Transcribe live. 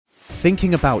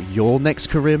thinking about your next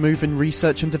career move in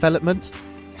research and development?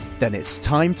 Then it's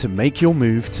time to make your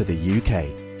move to the UK.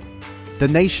 The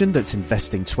nation that's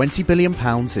investing £20 billion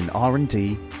in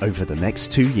R&D over the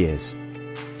next 2 years.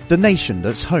 The nation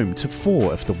that's home to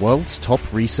 4 of the world's top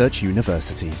research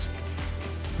universities.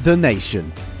 The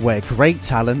nation where great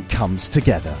talent comes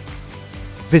together.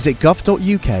 Visit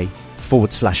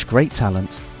gov.uk/great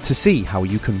talent to see how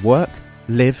you can work,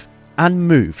 live and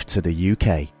move to the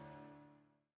UK.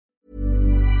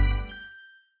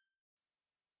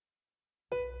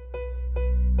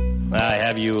 I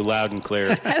have you loud and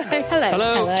clear.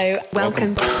 Hello.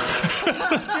 Welcome.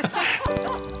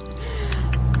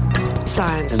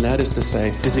 Science. And that is to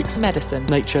say, physics, medicine,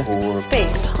 nature, or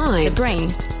space, time, the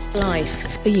brain, life,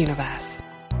 the universe.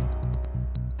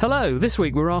 Hello, this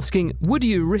week we're asking, would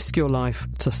you risk your life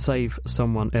to save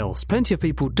someone else? Plenty of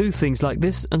people do things like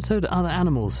this, and so do other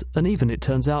animals, and even, it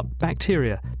turns out,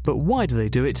 bacteria. But why do they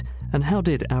do it, and how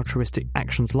did altruistic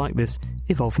actions like this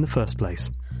evolve in the first place?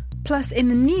 Plus, in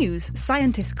the news,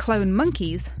 scientists clone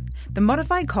monkeys, the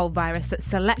modified cold virus that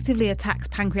selectively attacks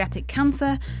pancreatic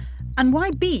cancer, and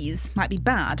why bees might be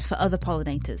bad for other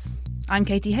pollinators. I'm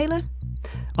Katie Haylor.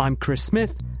 I'm Chris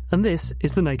Smith, and this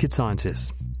is The Naked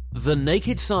Scientists. The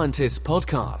Naked Scientists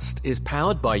podcast is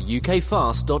powered by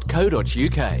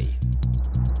ukfast.co.uk.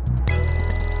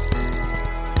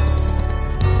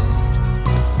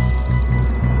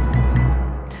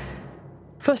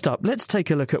 First up, let's take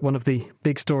a look at one of the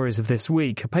big stories of this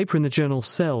week. A paper in the journal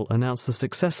Cell announced the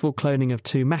successful cloning of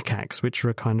 2 macaques, which are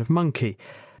a kind of monkey.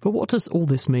 But what does all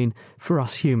this mean for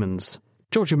us humans?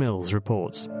 Georgia Mills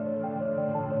reports.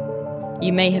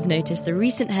 You may have noticed the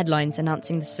recent headlines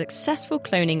announcing the successful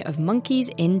cloning of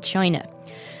monkeys in China.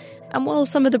 And while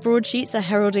some of the broadsheets are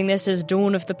heralding this as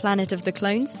dawn of the planet of the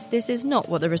clones, this is not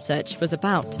what the research was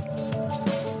about.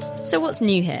 So what's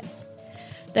new here?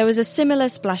 There was a similar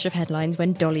splash of headlines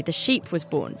when Dolly the sheep was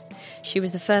born. She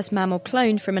was the first mammal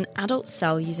cloned from an adult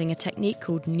cell using a technique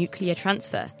called nuclear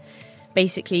transfer.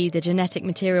 Basically, the genetic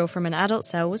material from an adult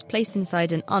cell was placed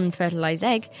inside an unfertilized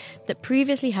egg that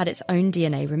previously had its own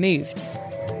DNA removed.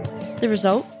 The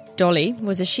result, Dolly,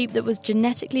 was a sheep that was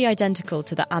genetically identical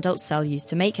to the adult cell used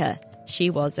to make her. She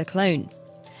was a clone.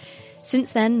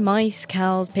 Since then, mice,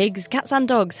 cows, pigs, cats and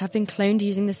dogs have been cloned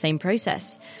using the same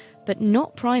process. But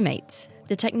not primates.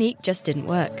 The technique just didn't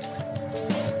work.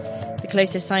 The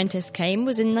closest scientists came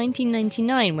was in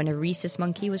 1999 when a rhesus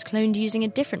monkey was cloned using a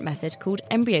different method called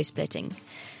embryo splitting.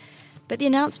 But the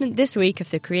announcement this week of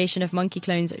the creation of monkey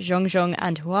clones Zhongzhong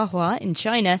and Huahua in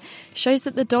China shows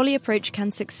that the Dolly approach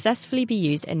can successfully be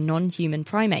used in non-human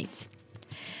primates.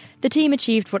 The team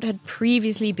achieved what had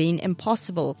previously been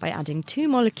impossible by adding 2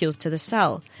 molecules to the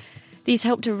cell. These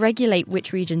helped to regulate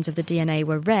which regions of the DNA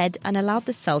were read and allowed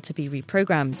the cell to be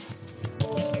reprogrammed.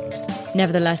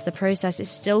 Nevertheless, the process is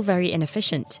still very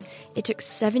inefficient. It took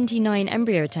 79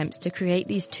 embryo attempts to create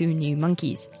these 2 new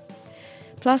monkeys.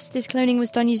 Plus, this cloning was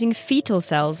done using fetal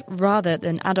cells rather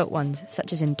than adult ones,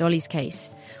 such as in Dolly's case.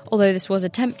 Although this was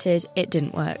attempted, it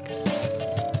didn't work.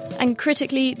 And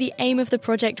critically, the aim of the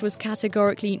project was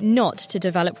categorically not to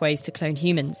develop ways to clone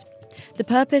humans. The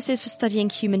purpose is for studying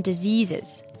human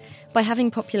diseases. By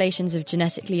having populations of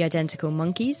genetically identical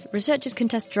monkeys, researchers can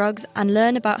test drugs and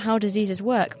learn about how diseases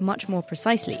work much more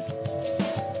precisely.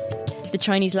 The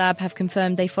Chinese lab have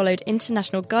confirmed they followed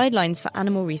international guidelines for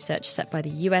animal research set by the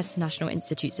US National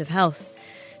Institutes of Health.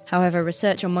 However,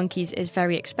 research on monkeys is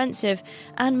very expensive,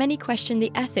 and many question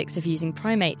the ethics of using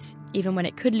primates, even when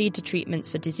it could lead to treatments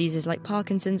for diseases like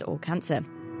Parkinson's or cancer.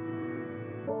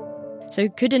 So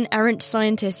could an errant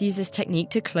scientist use this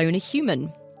technique to clone a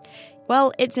human?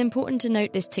 Well, it's important to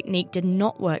note this technique did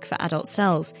not work for adult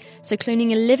cells, so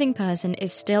cloning a living person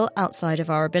is still outside of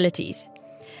our abilities.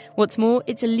 What's more,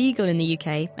 it's illegal in the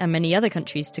UK and many other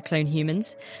countries to clone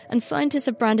humans, and scientists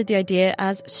have branded the idea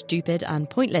as stupid and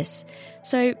pointless.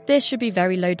 So this should be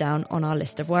very low down on our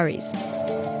list of worries.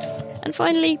 And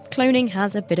finally, cloning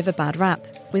has a bit of a bad rap,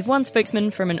 with one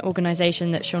spokesman from an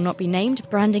organisation that shall not be named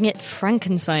branding it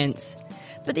Frankenscience.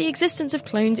 But the existence of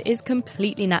clones is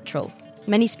completely natural.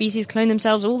 Many species clone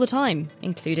themselves all the time,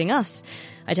 including us.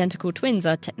 Identical twins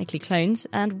are technically clones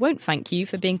and won't thank you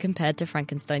for being compared to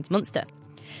Frankenstein's monster.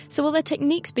 So while the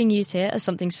techniques being used here are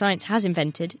something science has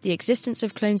invented, the existence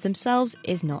of clones themselves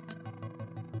is not.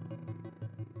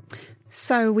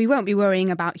 So we won't be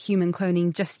worrying about human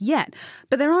cloning just yet,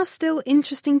 but there are still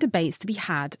interesting debates to be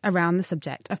had around the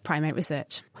subject of primate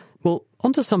research. Well,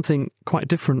 onto something quite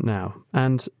different now,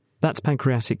 and that's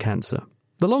pancreatic cancer.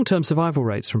 The long-term survival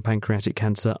rates from pancreatic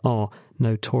cancer are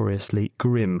notoriously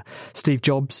grim. Steve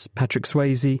Jobs, Patrick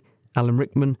Swayze, Alan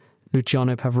Rickman,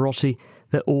 Luciano Pavarotti,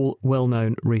 They're all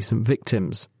well-known recent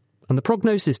victims. And the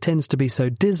prognosis tends to be so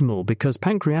dismal because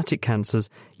pancreatic cancers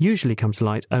usually come to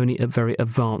light only at very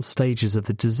advanced stages of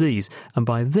the disease, and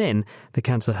by then the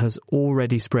cancer has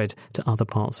already spread to other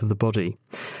parts of the body.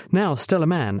 Now, Stella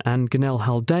Mann and Gunell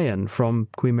Haldayan from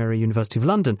Queen Mary University of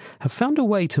London have found a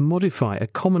way to modify a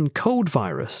common cold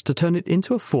virus to turn it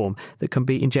into a form that can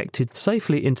be injected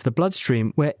safely into the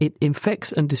bloodstream, where it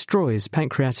infects and destroys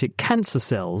pancreatic cancer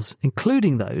cells,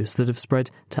 including those that have spread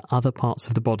to other parts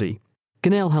of the body.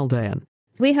 Gunell Haldayan.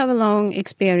 We have a long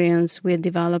experience with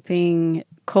developing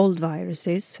cold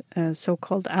viruses,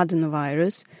 so-called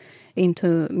adenovirus,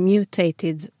 into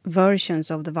mutated versions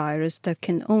of the virus that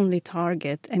can only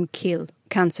target and kill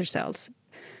cancer cells.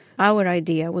 Our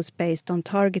idea was based on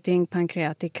targeting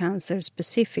pancreatic cancer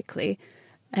specifically,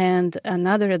 and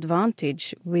another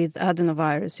advantage with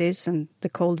adenoviruses and the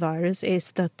cold virus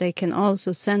is that they can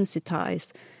also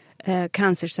sensitize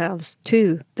cancer cells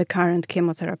to the current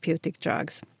chemotherapeutic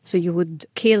drugs. So you would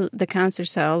kill the cancer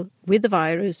cell with the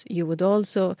virus. You would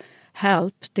also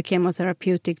help the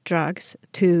chemotherapeutic drugs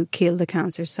to kill the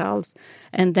cancer cells.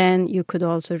 And then you could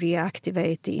also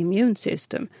reactivate the immune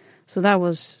system. So that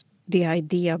was the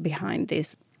idea behind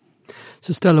this.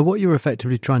 So Stella, what you're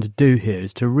effectively trying to do here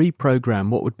is to reprogram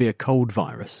what would be a cold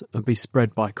virus and be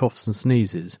spread by coughs and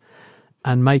sneezes,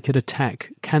 and make it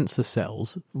attack cancer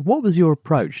cells. What was your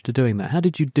approach to doing that? How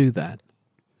did you do that?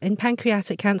 In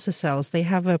pancreatic cancer cells, they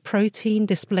have a protein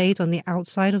displayed on the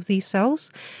outside of these cells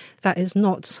that is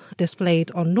not displayed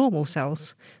on normal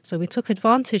cells. So we took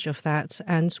advantage of that,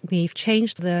 and we've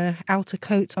changed the outer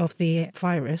coat of the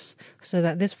virus so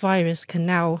that this virus can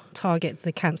now target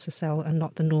the cancer cell and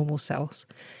not the normal cells.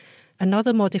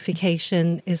 Another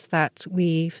modification is that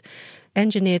we've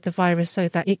engineered the virus so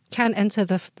that it can enter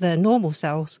the normal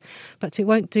cells, but it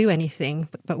won't do anything.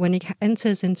 But when it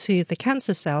enters into the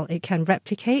cancer cell, it can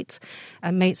replicate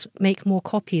and make more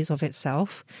copies of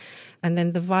itself. And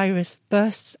then the virus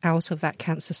bursts out of that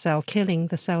cancer cell, killing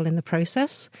the cell in the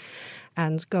process,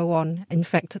 and go on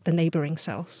infect the neighbouring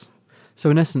cells. So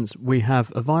in essence, we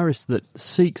have a virus that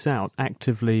seeks out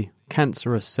actively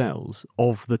cancerous cells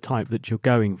of the type that you're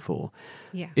going for.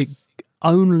 Yes. It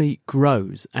only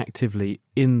grows actively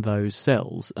in those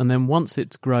cells, and then once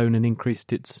it's grown and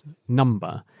increased its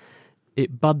number,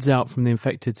 it buds out from the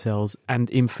infected cells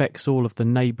and infects all of the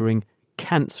neighbouring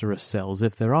cancerous cells,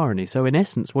 if there are any. So in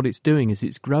essence, what it's doing is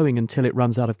it's growing until it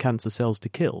runs out of cancer cells to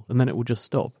kill, and then it will just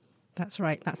stop. That's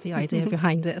right. That's the idea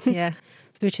behind it, yeah.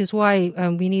 Which is why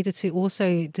we needed to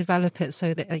also develop it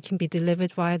so that it can be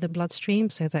delivered via the bloodstream,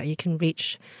 so that you can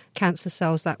reach cancer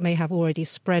cells that may have already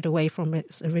spread away from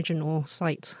its original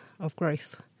site of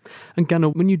growth. And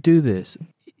Gunell, when you do this,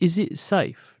 is it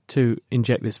safe to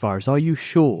inject this virus? Are you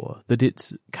sure that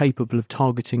it's capable of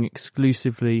targeting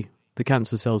exclusively the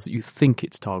cancer cells that you think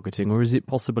it's targeting, or is it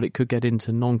possible it could get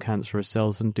into non-cancerous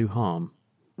cells and do harm?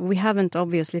 We haven't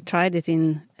obviously tried it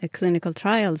in clinical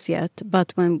trials yet,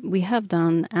 but when we have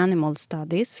done animal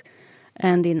studies,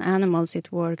 and in animals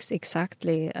it works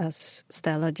exactly as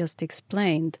Stella just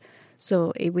explained.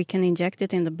 So if we can inject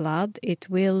it in the blood, it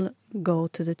will go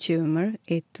to the tumor,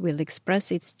 it will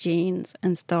express its genes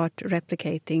and start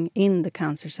replicating in the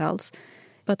cancer cells.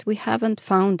 But we haven't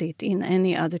found it in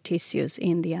any other tissues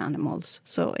in the animals,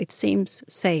 so it seems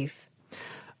safe.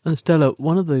 And Stella,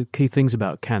 one of the key things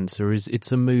about cancer is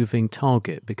it's a moving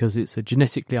target because it's a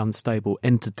genetically unstable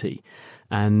entity,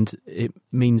 and it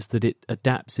means that it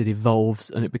adapts, it evolves,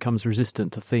 and it becomes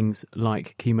resistant to things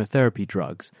like chemotherapy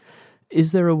drugs.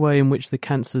 Is there a way in which the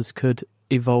cancers could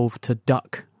evolve to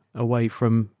duck away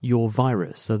from your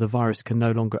virus, so the virus can no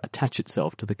longer attach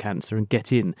itself to the cancer and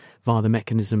get in via the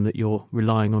mechanism that you're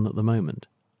relying on at the moment?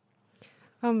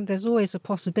 There's always a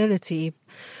possibility.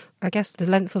 I guess the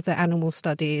length of the animal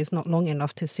study is not long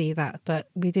enough to see that, but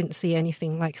we didn't see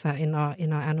anything like that in our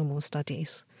animal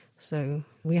studies. So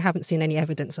we haven't seen any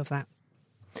evidence of that.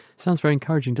 Sounds very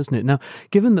encouraging, doesn't it? Now,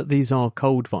 given that these are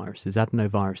cold viruses,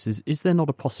 adenoviruses, is there not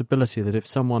a possibility that if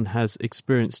someone has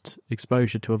experienced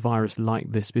exposure to a virus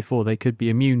like this before, they could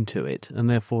be immune to it, and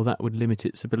therefore that would limit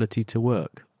its ability to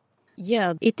work?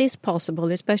 Yeah, it is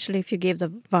possible, especially if you give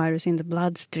the virus in the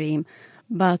bloodstream.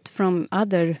 But from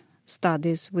other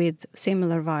studies with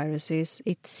similar viruses,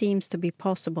 it seems to be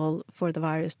possible for the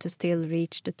virus to still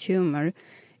reach the tumor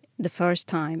the first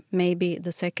time. Maybe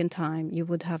the second time you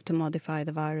would have to modify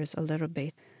the virus a little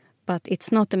bit. But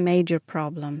it's not a major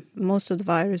problem. Most of the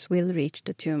virus will reach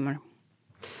the tumor.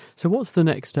 So what's the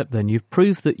next step then? You've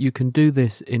proved that you can do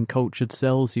this in cultured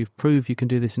cells. You've proved you can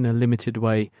do this in a limited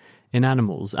way in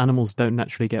animals. Animals don't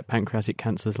naturally get pancreatic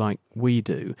cancers like we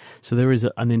do. So there is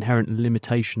an inherent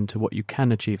limitation to what you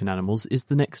can achieve in animals. Is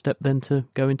the next step then to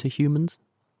go into humans?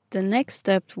 The next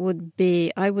step would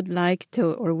be, we would like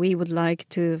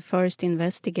to first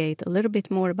investigate a little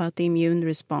bit more about the immune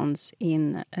response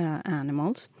in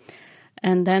animals.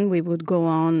 And then we would go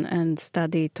on and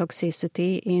study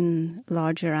toxicity in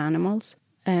larger animals.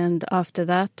 And after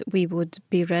that, we would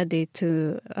be ready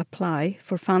to apply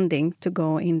for funding to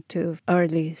go into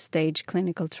early stage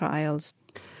clinical trials.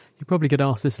 You probably get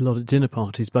asked this a lot at dinner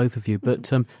parties, both of you,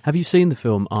 but have you seen the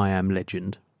film I Am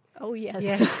Legend? Oh,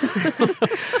 yes.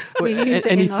 We use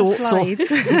it any in our thoughts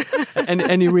slides.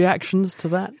 any reactions to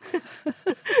that?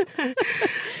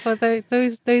 Well,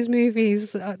 those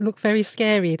movies look very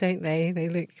scary, don't they?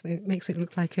 It makes it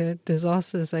look like a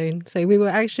disaster zone. So we were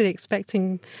actually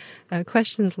expecting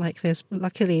questions like this.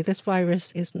 Luckily, this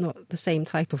virus is not the same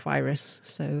type of virus,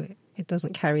 so it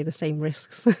doesn't carry the same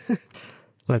risks.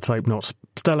 Let's hope not.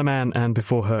 Stella Mann and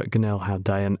before her, Ganel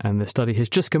Howdayan, and the study has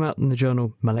just come out in the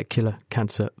journal Molecular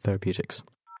Cancer Therapeutics.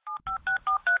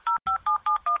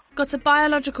 Got a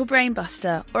biological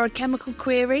brainbuster or a chemical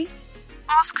query?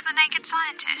 Ask the Naked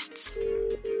Scientists.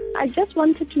 I just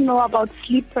wanted to know about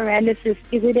sleep paralysis.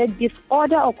 Is it a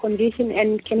disorder or condition,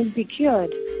 and can it be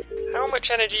cured? How much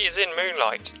energy is in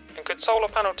moonlight? And could solar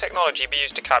panel technology be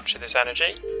used to capture this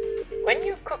energy? When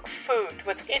you cook food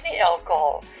with any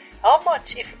alcohol, how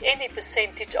much, if any,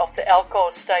 percentage of the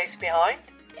alcohol stays behind?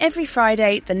 Every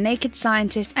Friday, the Naked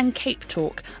Scientist and Cape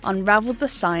Talk unravel the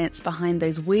science behind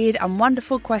those weird and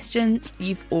wonderful questions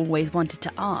you've always wanted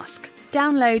to ask.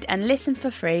 Download and listen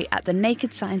for free at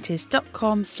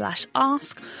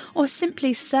thenakedscientist.com/ask, or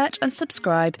simply search and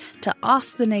subscribe to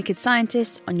Ask the Naked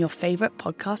Scientist on your favourite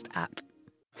podcast app.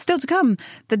 Still to come,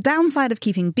 the downside of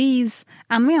keeping bees,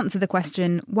 and we answer the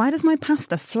question, why does my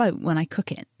pasta float when I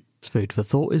cook it? It's food for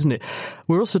thought, isn't it?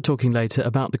 We're also talking later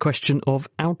about the question of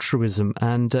altruism,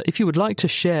 and if you would like to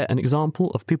share an example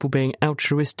of people being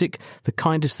altruistic, the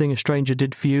kindest thing a stranger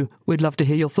did for you, we'd love to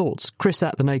hear your thoughts.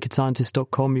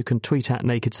 Chris@thenakedscientist.com. You can tweet at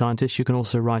Naked Scientist. You can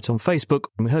also write on Facebook.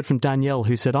 And we heard from Danielle,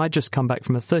 who said, I'd just come back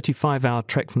from a 35-hour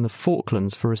trek from the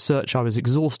Falklands for research. I was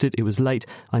exhausted. It was late.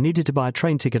 I needed to buy a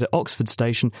train ticket at Oxford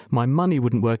Station. My money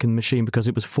wouldn't work in the machine because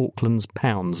it was Falklands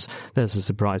pounds. There's a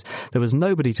surprise. There was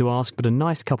nobody to ask, but a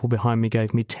nice couple behind me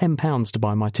gave me £10 to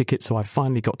buy my ticket, so I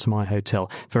finally got to my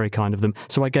hotel. Very kind of them.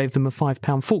 So I gave them a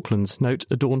 £5 Falklands note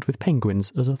adorned with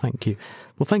penguins as a thank you.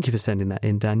 Well, thank you for sending that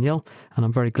in, Danielle, and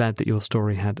I'm very glad that your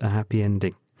story had a happy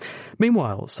ending.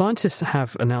 Meanwhile, scientists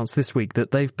have announced this week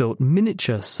that they've built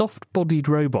miniature soft-bodied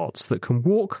robots that can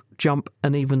walk, jump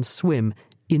and even swim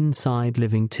inside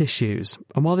living tissues.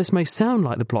 And while this may sound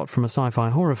like the plot from a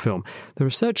sci-fi horror film, the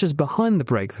researchers behind the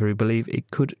breakthrough believe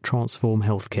it could transform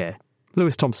healthcare.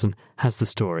 Lewis Thompson has the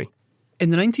story.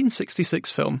 In the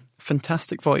 1966 film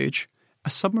Fantastic Voyage, a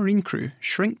submarine crew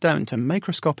shrink down to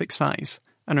microscopic size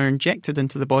and are injected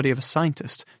into the body of a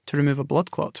scientist to remove a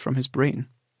blood clot from his brain.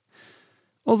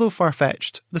 Although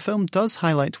far-fetched, the film does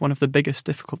highlight one of the biggest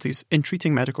difficulties in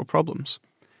treating medical problems: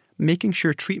 making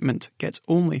sure treatment gets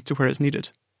only to where it's needed.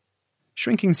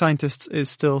 Shrinking scientists is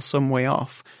still some way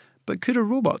off, but could a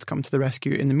robot come to the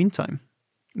rescue in the meantime?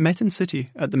 Metin City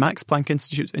at the Max Planck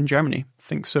Institute in Germany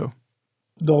thinks so.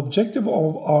 The objective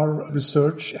of our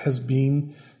research has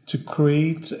been to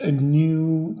create a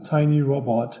new tiny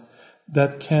robot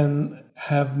that can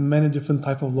have many different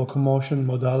types of locomotion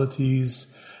modalities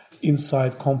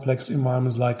inside complex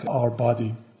environments like our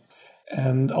body.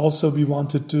 And also we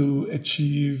wanted to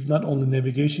achieve not only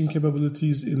navigation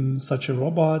capabilities in such a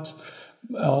robot,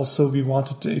 also we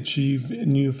wanted to achieve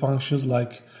new functions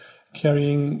like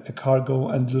carrying a cargo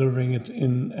and delivering it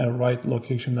in a right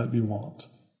location that we want.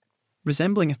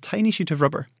 Resembling a tiny sheet of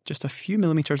rubber, just a few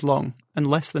millimetres long and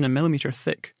less than a millimetre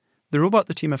thick, the robot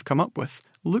the team have come up with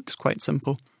looks quite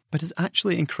simple, but is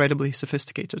actually incredibly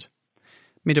sophisticated.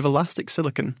 Made of elastic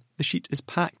silicon, the sheet is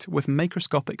packed with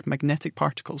microscopic magnetic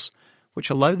particles, which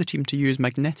allow the team to use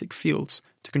magnetic fields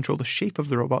to control the shape of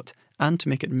the robot and to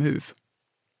make it move.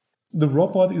 The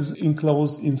robot is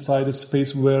enclosed inside a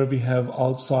space where we have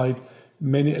outside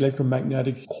many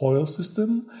electromagnetic coil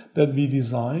system that we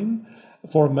design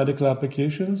for medical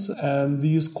applications, and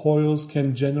these coils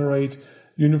can generate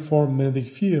uniform magnetic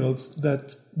fields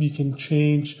that we can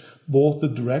change both the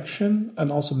direction and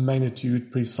also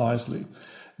magnitude precisely.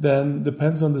 Then,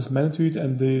 depends on this magnitude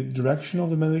and the direction of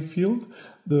the magnetic field,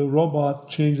 the robot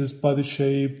changes body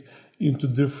shape into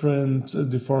different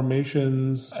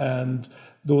deformations and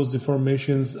those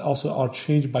deformations also are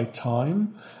changed by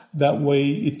time. That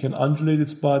way it can undulate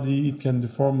its body, it can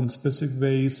deform in specific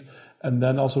ways, and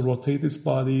then also rotate its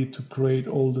body to create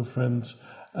all different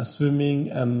swimming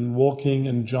and walking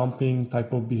and jumping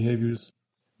type of behaviors.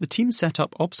 The team set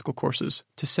up obstacle courses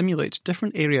to simulate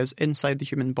different areas inside the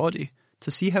human body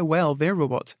to see how well their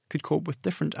robot could cope with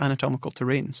different anatomical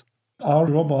terrains. Our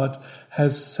robot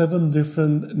has 7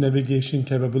 different navigation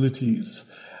capabilities.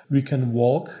 We can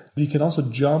walk, we can also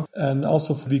jump, and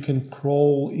also we can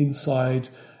crawl inside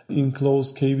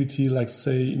enclosed cavity, like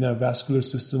say in a vascular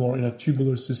system or in a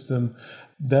tubular system.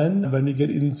 Then when we get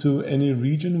into any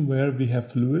region where we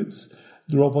have fluids,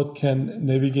 the robot can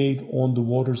navigate on the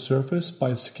water surface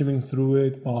by skimming through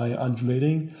it, by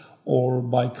undulating, or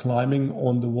by climbing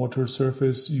on the water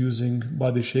surface using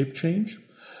body shape change.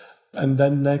 And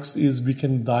then next is we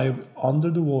can dive under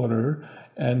the water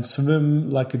and swim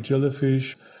like a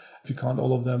jellyfish. If you count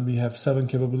all of them, we have 7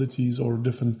 capabilities or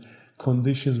different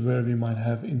conditions where we might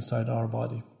have inside our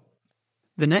body.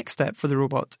 The next step for the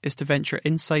robot is to venture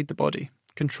inside the body,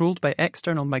 controlled by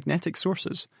external magnetic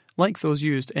sources, like those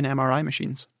used in MRI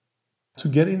machines. To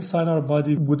get inside our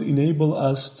body would enable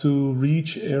us to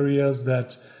reach areas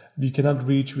that we cannot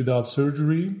reach without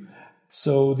surgery.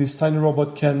 So this tiny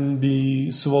robot can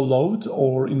be swallowed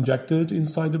or injected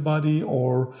inside the body,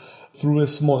 or through a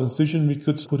small incision we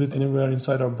could put it anywhere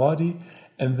inside our body,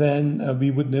 and then we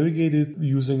would navigate it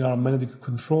using our magnetic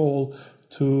control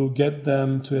to get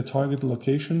them to a target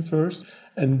location first,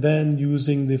 and then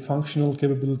using the functional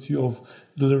capability of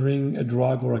delivering a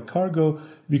drug or a cargo,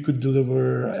 we could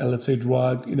deliver, let's say,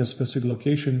 drug in a specific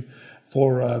location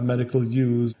for medical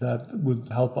use that would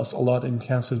help us a lot in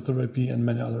cancer therapy and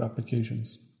many other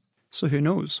applications. So who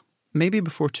knows? Maybe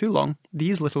before too long,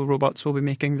 these little robots will be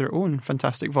making their own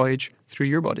fantastic voyage through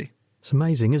your body. It's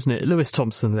amazing, isn't it? Lewis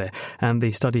Thompson there, and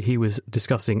the study he was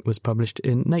discussing was published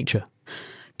in Nature.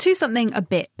 To something a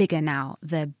bit bigger now,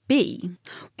 the bee.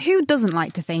 Who doesn't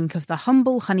like to think of the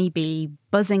humble honeybee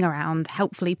buzzing around,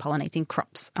 helpfully pollinating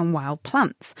crops and wild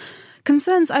plants?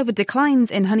 Concerns over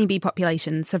declines in honeybee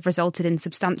populations have resulted in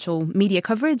substantial media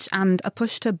coverage and a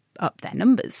push to up their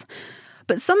numbers.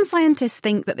 But some scientists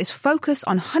think that this focus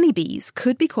on honeybees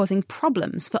could be causing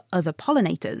problems for other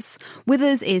pollinators. With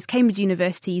us is Cambridge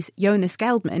University's Jonas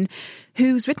Geldman,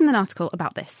 who's written an article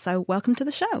about this. So welcome to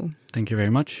the show. Thank you very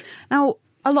much. Now,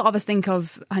 a lot of us think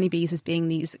of honeybees as being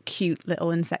these cute little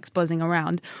insects buzzing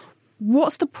around.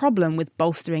 What's the problem with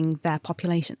bolstering their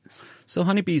populations? So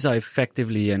honeybees are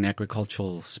effectively an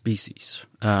agricultural species.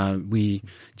 We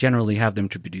generally have them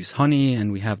to produce honey,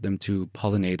 and we have them to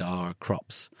pollinate our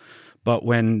crops. But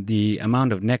when the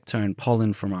amount of nectar and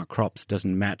pollen from our crops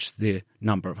doesn't match the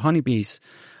number of honeybees,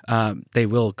 they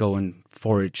will go and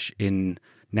forage in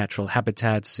natural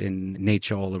habitats in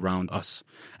nature all around us.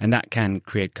 And that can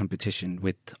create competition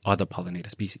with other pollinator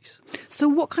species. So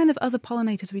what kind of other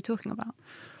pollinators are we talking about?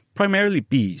 Primarily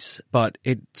bees, but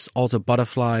it's also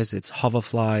butterflies, it's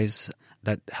hoverflies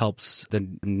that helps the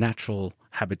natural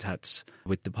habitats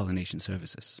with the pollination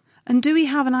services. And do we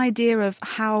have an idea of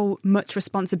how much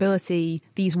responsibility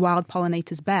these wild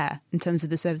pollinators bear in terms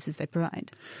of the services they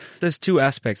provide? There's 2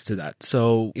 aspects to that.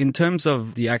 So in terms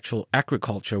of the actual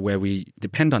agriculture where we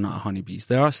depend on our honeybees,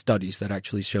 there are studies that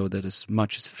actually show that as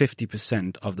much as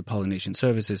 50% of the pollination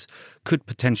services could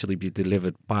potentially be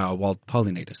delivered by our wild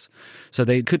pollinators. So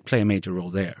they could play a major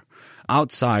role there.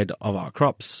 Outside of our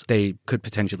crops, they could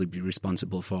potentially be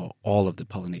responsible for all of the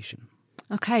pollination.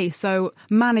 Okay, so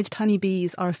managed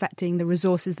honeybees are affecting the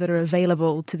resources that are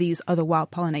available to these other wild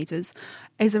pollinators.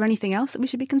 Is there anything else that we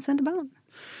should be concerned about?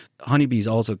 Honeybees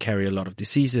also carry a lot of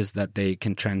diseases that they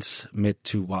can transmit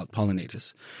to wild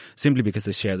pollinators, simply because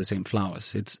they share the same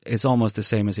flowers. It's almost the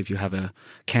same as if you have a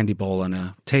candy ball on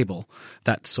a table.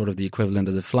 That's sort of the equivalent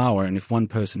of the flower. And if one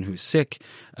person who's sick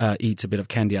eats a bit of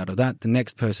candy out of that, the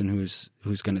next person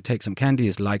who's going to take some candy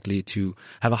is likely to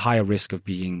have a higher risk of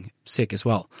being sick as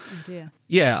well. Oh dear.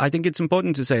 Yeah, I think it's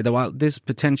important to say that while this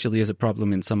potentially is a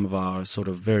problem in some of our sort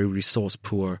of very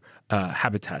resource-poor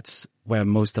habitats, where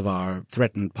most of our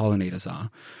threatened pollinators are,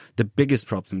 the biggest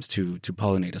problems to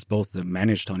pollinators, both the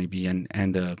managed honeybee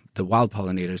and the wild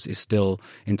pollinators, is still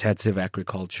intensive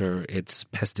agriculture, it's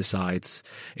pesticides,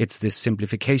 it's this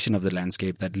simplification of the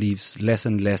landscape that leaves less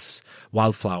and less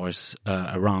wildflowers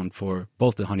around for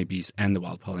both the honeybees and the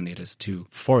wild pollinators to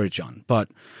forage on. But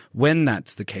when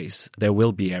that's the case, there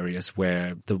will be areas where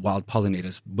the wild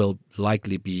pollinators will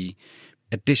likely be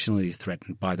additionally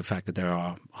threatened by the fact that there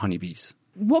are honeybees.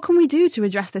 What can we do to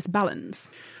address this balance?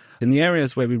 In the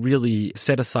areas where we really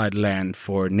set aside land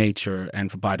for nature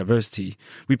and for biodiversity,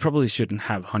 we probably shouldn't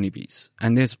have honeybees.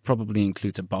 And this probably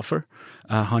includes a buffer.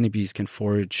 Honeybees can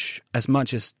forage as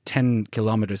much as 10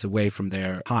 kilometers away from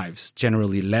their hives,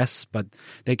 generally less, but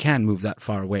they can move that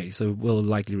far away, so it will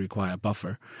likely require a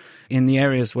buffer. In the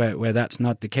areas where that's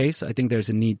not the case, I think there's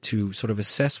a need to sort of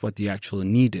assess what the actual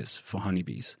need is for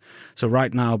honeybees. So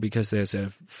right now, because there's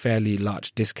a fairly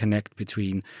large disconnect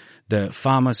between the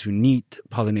farmers who need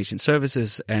pollination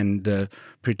services and the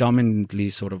predominantly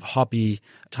sort of hobby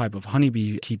type of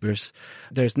honeybee keepers,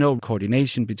 there's no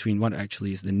coordination between what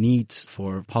actually is the needs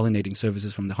for pollinating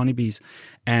services from the honeybees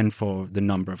and for the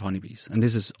number of honeybees. And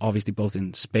this is obviously both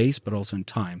in space but also in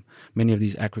time. Many of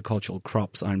these agricultural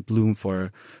crops are in bloom for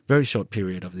a very short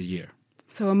period of the year.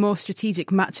 So a more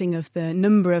strategic matching of the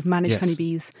number of managed Yes.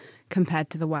 honeybees compared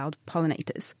to the wild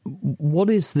pollinators. What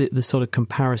is the sort of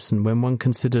comparison when one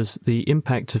considers the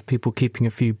impact of people keeping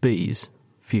a few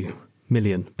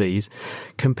million bees,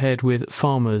 compared with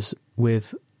farmers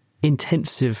with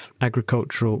intensive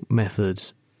agricultural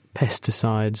methods,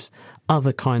 pesticides,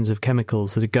 other kinds of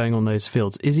chemicals that are going on those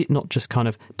fields? Is it not just kind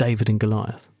of David and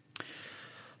Goliath?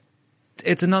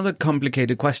 It's another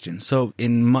complicated question. So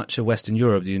in much of Western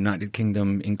Europe, the United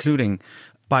Kingdom including,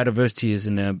 biodiversity is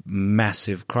in a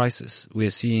massive crisis. We're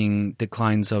seeing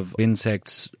declines of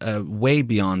insects way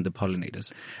beyond the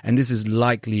pollinators. And this is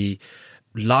likely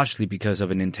largely because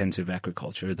of an intensive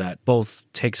agriculture that both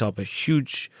takes up a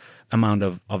huge amount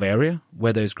of area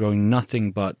where there's growing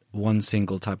nothing but one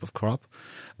single type of crop.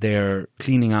 They're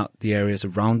cleaning out the areas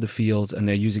around the fields, and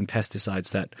they're using pesticides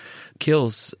that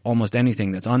kills almost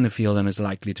anything that's on the field and is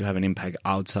likely to have an impact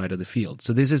outside of the field.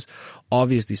 So this is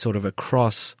obviously sort of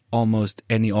across almost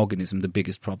any organism the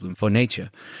biggest problem for nature.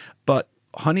 But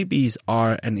honeybees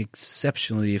are an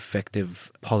exceptionally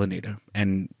effective pollinator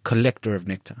and collector of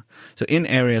nectar. So in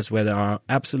areas where there are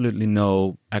absolutely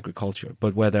no agriculture,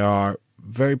 but where there are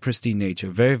very pristine nature,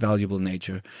 very valuable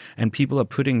nature, and people are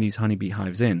putting these honeybee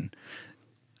hives in,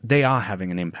 they are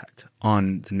having an impact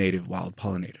on the native wild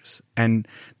pollinators. And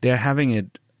they're having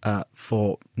it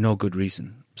for no good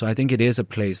reason. So I think it is a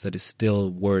place that is still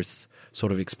worth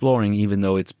sort of exploring, even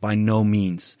though it's by no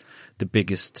means the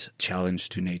biggest challenge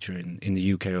to nature in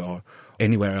the UK or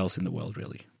anywhere else in the world,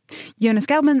 really. Jonas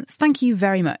Gelman, thank you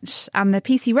very much. And the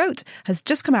piece he wrote has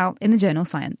just come out in the journal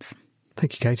Science.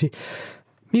 Thank you, Katie.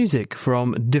 Music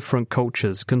from different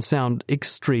cultures can sound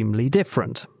extremely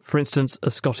different. For instance,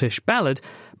 a Scottish ballad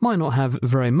might not have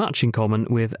very much in common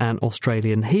with an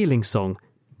Australian healing song,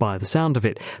 by the sound of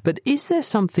it. But is there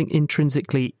something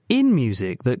intrinsically in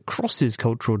music that crosses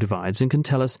cultural divides and can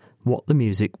tell us what the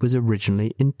music was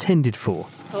originally intended for?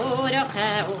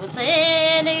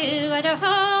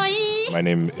 My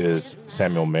name is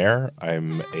Samuel Mayer.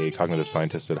 I'm a cognitive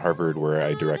scientist at Harvard where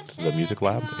I direct the music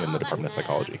lab in the Department of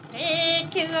Psychology.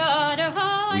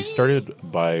 We started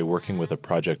by working with a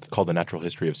project called the Natural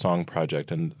History of Song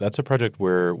Project, and that's a project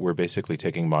where we're basically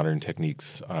taking modern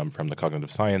techniques from the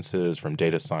cognitive sciences, from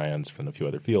data science, from a few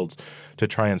other fields, to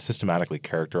try and systematically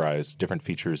characterize different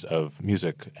features of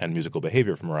music and musical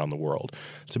behavior from around the world.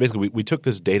 So basically, we took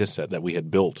this data set that we had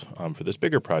built for this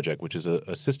bigger project, which is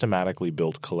a systematically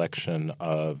built collection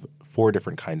of 4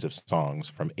 different kinds of songs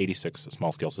from 86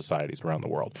 small-scale societies around the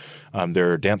world.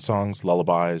 There are dance songs,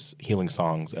 lullabies, healing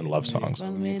songs, and love songs.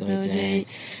 So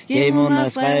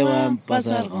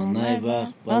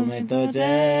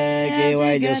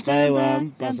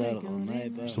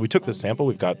we took this sample.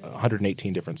 We've got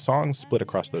 118 different songs split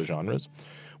across those genres.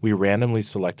 We randomly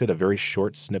selected a very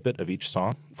short snippet of each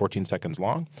song, 14 seconds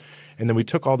long. And then we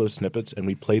took all those snippets and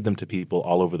we played them to people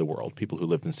all over the world, people who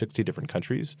lived in 60 different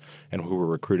countries and who were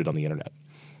recruited on the internet.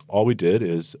 All we did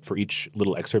is, for each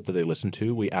little excerpt that they listened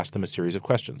to, we asked them a series of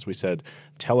questions. We said,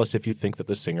 tell us if you think that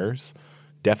the singers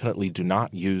definitely do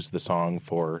not use the song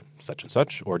for such and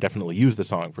such, or definitely use the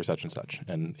song for such and such.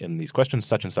 And in these questions,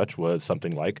 such and such was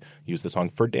something like use the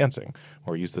song for dancing,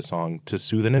 or use the song to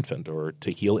soothe an infant, or to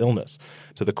heal illness.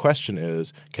 So the question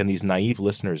is, can these naive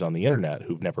listeners on the internet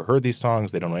who've never heard these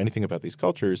songs, they don't know anything about these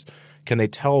cultures, can they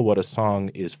tell what a song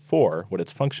is for, what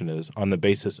its function is, on the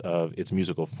basis of its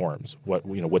musical forms,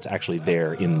 what's actually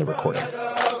there in the recording?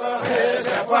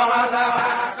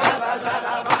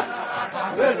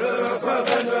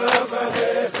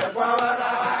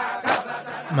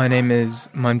 My name is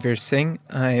Manveer Singh.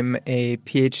 I'm a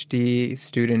PhD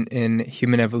student in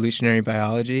human evolutionary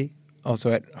biology,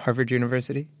 also at Harvard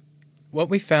University. What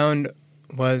we found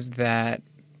was that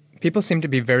People seem to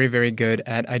be very, very good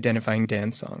at identifying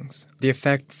dance songs. The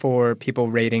effect for people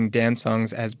rating dance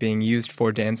songs as being used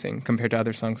for dancing compared to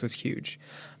other songs was huge.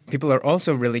 People are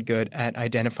also really good at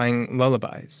identifying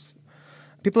lullabies.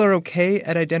 People are okay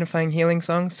at identifying healing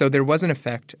songs, so there was an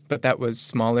effect, but that was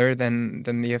smaller than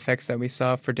the effects that we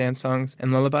saw for dance songs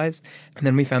and lullabies. And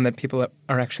then we found that people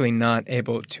are actually not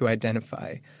able to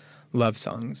identify love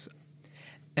songs.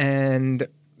 And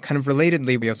kind of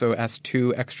relatedly, we also asked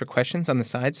 2 extra questions on the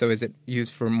side. So is it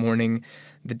used for mourning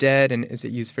the dead, and is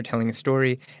it used for telling a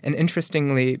story? And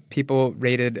interestingly, people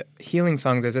rated healing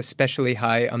songs as especially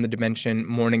high on the dimension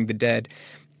mourning the dead.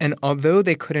 And although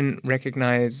they couldn't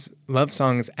recognize love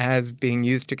songs as being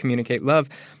used to communicate love,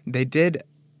 they did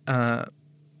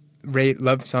rate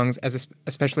love songs as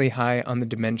especially high on the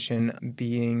dimension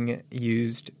being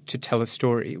used to tell a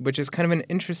story, which is kind of an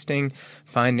interesting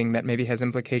finding that maybe has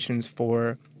implications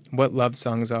for what love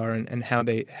songs are and how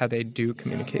they do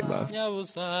communicate love. There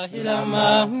was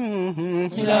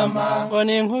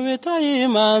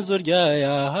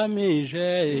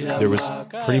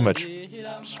pretty much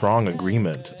strong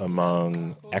agreement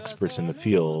among experts in the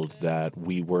field that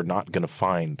we were not going to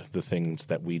find the things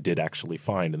that we did actually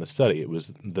find in the study. It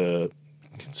was the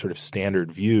sort of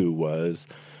standard view was,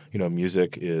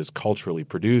 music is culturally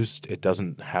produced. It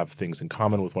doesn't have things in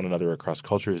common with one another across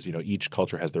cultures. Each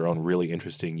culture has their own really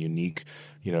interesting, unique,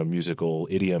 musical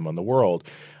idiom on the world.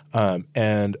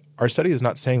 And our study is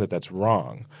not saying that that's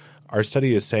wrong. Our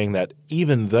study is saying that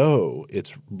even though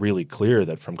it's really clear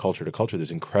that from culture to culture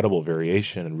there's incredible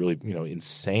variation and really,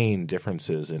 insane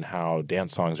differences in how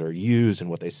dance songs are used and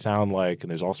what they sound like, and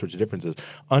there's all sorts of differences,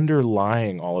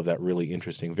 underlying all of that really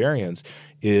interesting variance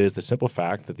is the simple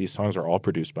fact that these songs are all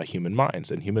produced by human minds,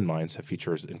 and human minds have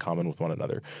features in common with one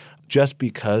another. Just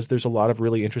because there's a lot of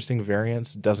really interesting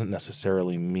variance doesn't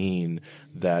necessarily mean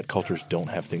that cultures don't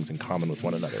have things in common with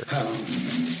one another.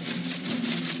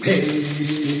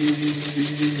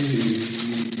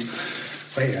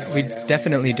 We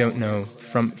definitely don't know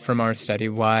from our study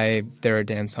why there are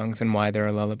dance songs and why there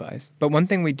are lullabies. But one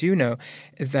thing we do know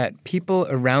is that people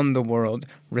around the world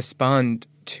respond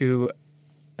to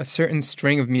a certain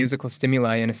string of musical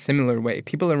stimuli in a similar way.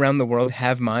 People around the world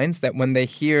have minds that when they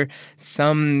hear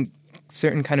some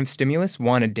certain kind of stimulus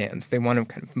want to dance. They want to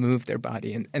kind of move their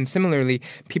body. And similarly,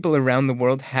 people around the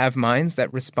world have minds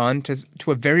that respond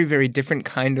to a very, very different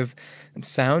kind of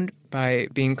sound by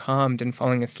being calmed and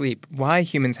falling asleep. Why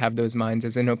humans have those minds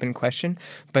is an open question,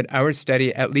 but our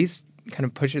study at least kind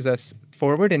of pushes us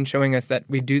forward in showing us that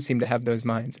we do seem to have those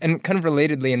minds. And kind of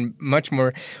relatedly and much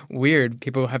more weird,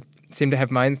 people seem to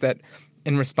have minds that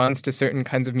in response to certain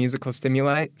kinds of musical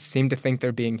stimuli, seem to think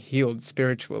they're being healed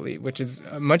spiritually, which is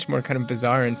a much more kind of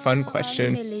bizarre and fun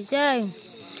question.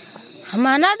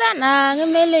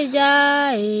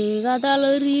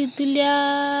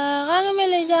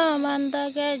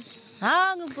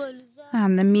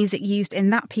 And the music used in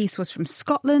that piece was from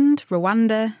Scotland,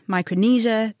 Rwanda,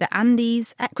 Micronesia, the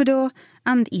Andes, Ecuador,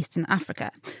 and Eastern Africa.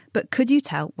 But could you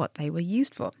tell what they were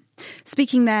used for?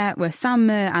 Speaking there were Sam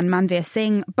Mir and Manveer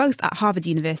Singh, both at Harvard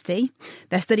University.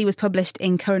 Their study was published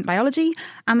in Current Biology,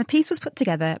 and the piece was put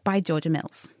together by Georgia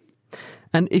Mills.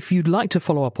 And if you'd like to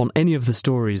follow up on any of the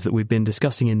stories that we've been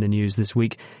discussing in the news this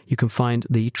week, you can find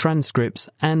the transcripts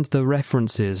and the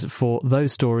references for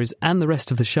those stories and the rest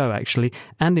of the show, actually,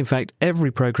 and in fact every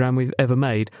programme we've ever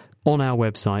made on our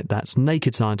website. That's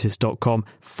nakedscientist.com.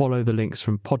 Follow the links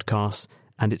from podcasts,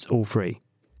 and it's all free.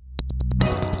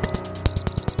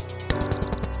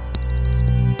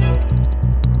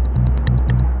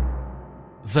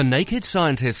 The Naked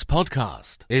Scientists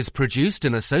podcast is produced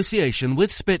in association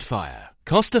with Spitfire,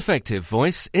 cost-effective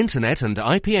voice, internet and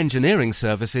IP engineering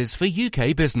services for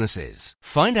UK businesses.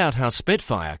 Find out how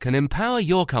Spitfire can empower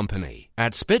your company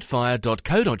at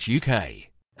spitfire.co.uk.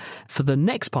 For the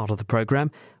next part of the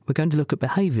programme, we're going to look at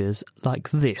behaviours like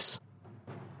this.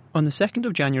 On the 2nd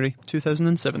of January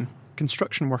 2007,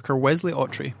 construction worker Wesley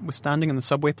Autry was standing on the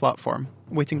subway platform,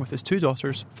 waiting with his 2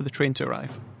 daughters for the train to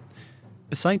arrive.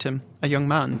 Beside him, a young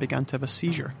man began to have a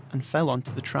seizure and fell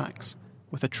onto the tracks,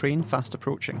 with a train fast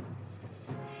approaching.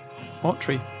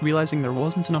 Autry, realising there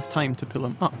wasn't enough time to pull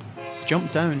him up,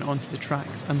 jumped down onto the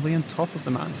tracks and lay on top of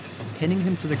the man, pinning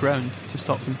him to the ground to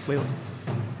stop him flailing.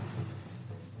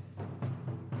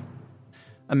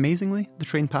 Amazingly, the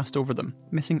train passed over them,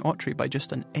 missing Autry by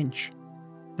just an inch.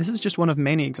 This is just one of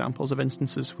many examples of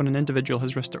instances when an individual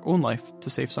has risked their own life to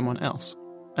save someone else.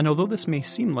 And although this may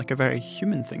seem like a very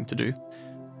human thing to do,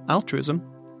 altruism,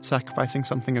 sacrificing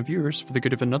something of yours for the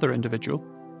good of another individual,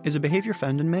 is a behaviour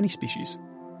found in many species.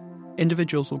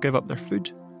 Individuals will give up their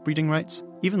food, breeding rights,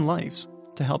 even lives,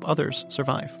 to help others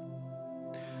survive.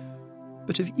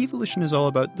 But if evolution is all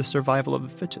about the survival of the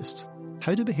fittest,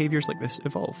 how do behaviours like this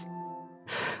evolve?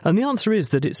 And the answer is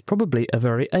that it's probably a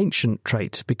very ancient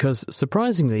trait, because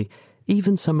surprisingly,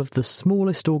 even some of the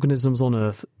smallest organisms on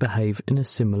Earth behave in a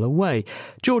similar way.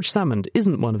 George Salmond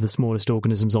isn't one of the smallest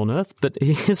organisms on Earth, but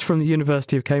he is from the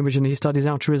University of Cambridge and he studies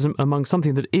altruism among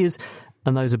something that is,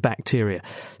 and those are bacteria.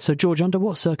 So, George, under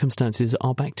what circumstances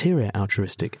are bacteria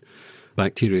altruistic?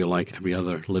 Bacteria, like every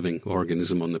other living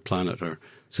organism on the planet, are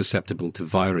susceptible to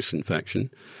virus infection.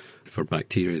 For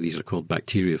bacteria, these are called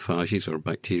bacteriophages or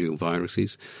bacterial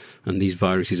viruses, and these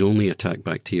viruses only attack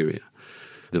bacteria.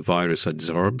 The virus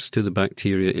adsorbs to the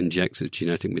bacteria, injects its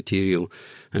genetic material,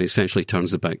 and essentially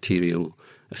turns the bacterial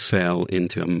cell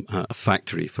into a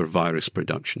factory for virus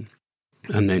production.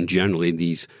 And then generally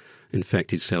these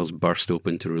infected cells burst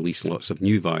open to release lots of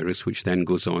new virus, which then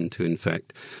goes on to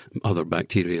infect other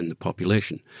bacteria in the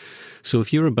population. So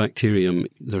if you're a bacterium,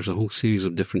 there's a whole series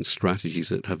of different strategies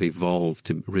that have evolved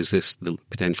to resist the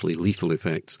potentially lethal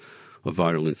effects of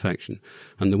viral infection.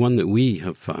 And the one that we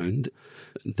have found,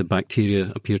 the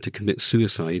bacteria appear to commit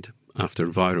suicide after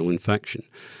viral infection.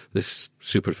 This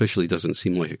superficially doesn't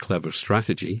seem like a clever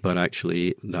strategy, but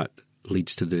actually that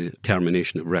leads to the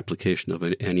termination of replication of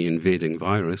any invading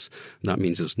virus. That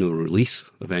means there's no release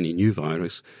of any new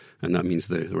virus, and that means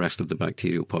the rest of the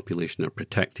bacterial population are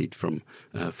protected from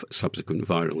subsequent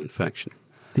viral infection.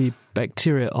 The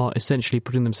bacteria are essentially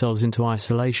putting themselves into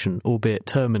isolation, albeit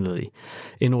terminally,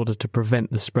 in order to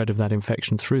prevent the spread of that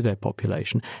infection through their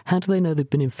population. How do they know they've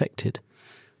been infected?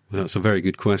 Well, that's a very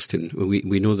good question.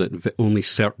 We know that only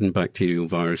certain bacterial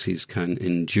viruses can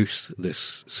induce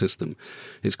this system.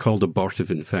 It's called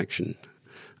abortive infection.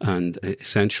 And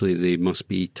essentially they must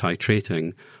be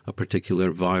titrating a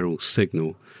particular viral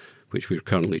signal, which we're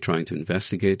currently trying to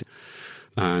investigate.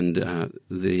 And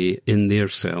in their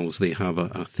cells, they have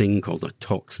a thing called a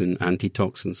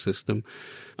antitoxin system.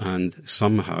 And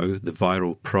somehow the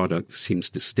viral product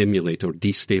seems to stimulate or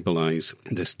destabilize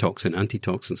this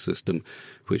antitoxin system,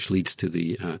 which leads to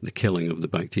the killing of the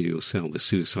bacterial cell, the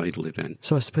suicidal event.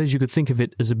 So I suppose you could think of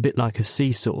it as a bit like a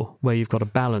seesaw, where you've got a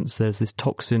balance. There's this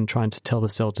toxin trying to tell the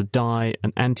cell to die,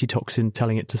 an antitoxin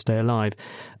telling it to stay alive.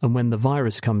 And when the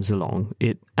virus comes along,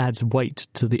 it adds weight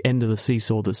to the end of the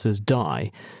seesaw that says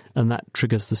die. And that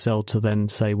triggers the cell to then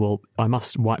say, well, I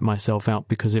must wipe myself out,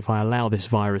 because if I allow this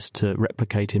virus to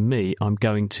replicate in me, I'm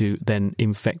going to then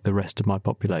infect the rest of my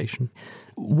population.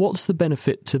 What's the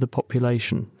benefit to the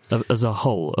population as a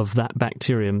whole of that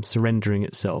bacterium surrendering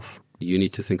itself? You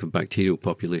need to think of bacterial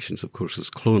populations, of course, as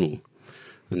clonal.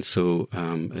 And so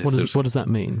what does that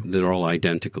mean? They're all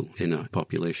identical in a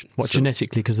population.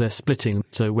 Genetically, because they're splitting.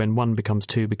 So when 1 becomes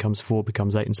 2, becomes 4,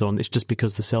 becomes 8 and so on, it's just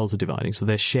because the cells are dividing. So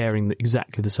they're sharing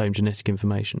exactly the same genetic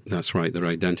information. That's right. They're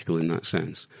identical in that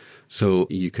sense. So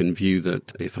you can view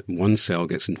that if one cell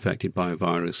gets infected by a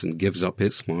virus and gives up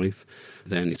its life,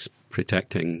 then it's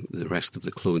protecting the rest of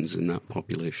the clones in that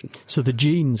population. So the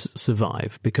genes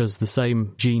survive because the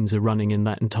same genes are running in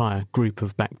that entire group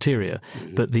of bacteria,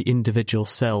 but the individual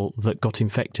cell that got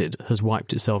infected has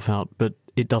wiped itself out, but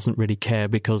it doesn't really care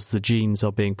because the genes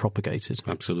are being propagated.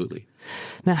 Absolutely.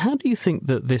 Now, how do you think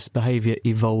that this behaviour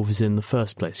evolves in the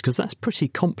first place? Because that's pretty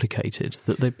complicated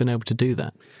that they've been able to do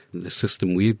that. The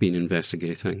system we've been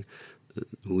investigating,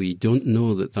 we don't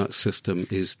know that system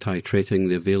is titrating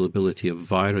the availability of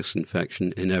virus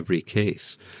infection in every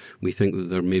case. We think that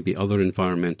there may be other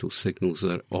environmental signals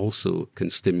that also can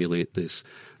stimulate this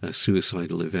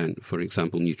suicidal event, for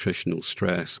example, nutritional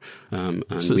stress. So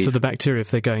the bacteria,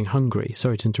 if they're going hungry,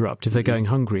 sorry to interrupt, if they're going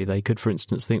hungry, they could, for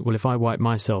instance, think, well, if I wipe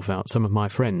myself out, some of my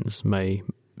friends may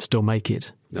still make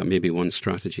it. That may be one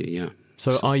strategy, yeah.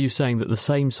 So are you saying that the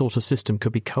same sort of system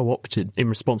could be co-opted in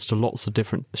response to lots of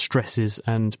different stresses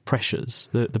and pressures?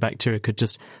 The bacteria could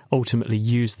just ultimately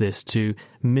use this to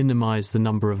minimise the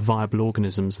number of viable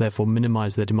organisms, therefore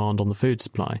minimise their demand on the food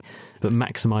supply, but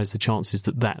maximise the chances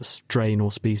that strain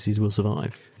or species will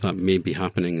survive? That may be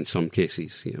happening in some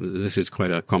cases. This is quite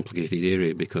a complicated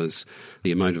area because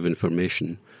the amount of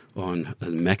information on the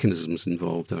mechanisms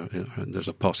involved, there's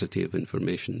a paucity of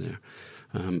information there.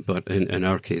 But in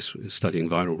our case, studying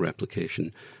viral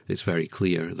replication, it's very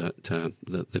clear that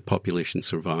the population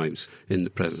survives in the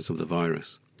presence of the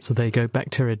virus. So there you go.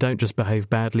 Bacteria don't just behave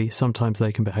badly. Sometimes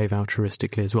they can behave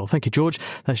altruistically as well. Thank you, George.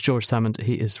 That's George Salmond.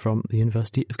 He is from the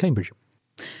University of Cambridge.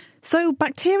 So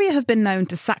bacteria have been known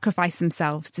to sacrifice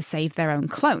themselves to save their own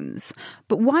clones.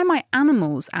 But why might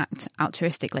animals act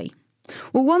altruistically?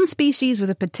 Well, one species with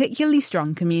a particularly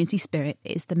strong community spirit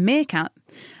is the meerkat.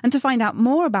 And to find out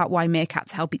more about why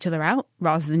meerkats help each other out,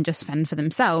 rather than just fend for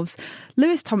themselves,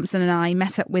 Lewis Thompson and I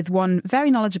met up with one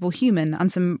very knowledgeable human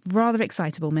and some rather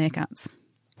excitable meerkats.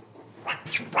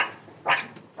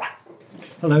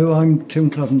 Hello, I'm Tim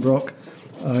Clutton-Brock.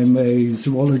 I'm a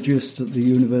zoologist at the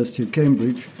University of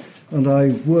Cambridge, and I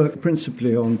work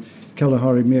principally on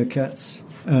Kalahari meerkats,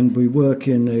 and we work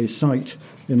in a site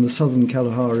in the southern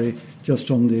Kalahari, just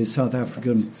on the South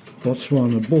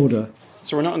African-Botswana border.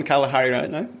 So we're not in the Kalahari right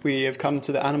now. We have come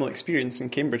to the Animal Experience in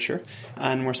Cambridgeshire,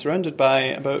 and we're surrounded by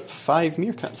about 5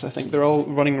 meerkats, I think. They're all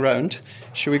running around.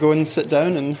 Should we go and sit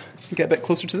down and get a bit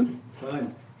closer to them?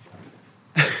 Fine.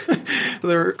 So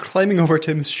they're climbing over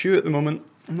Tim's shoe at the moment.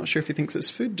 I'm not sure if he thinks it's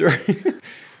food or...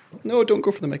 No, don't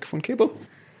go for the microphone cable.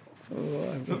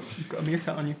 Oh, you've got a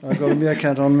meerkat on you. I've got a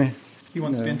meerkat on me. He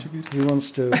wants to be interviewed. He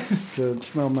wants to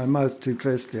smell my mouth too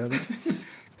closely, I think.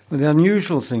 Well, the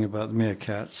unusual thing about the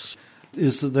meerkats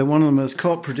is that they're one of the most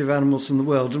cooperative animals in the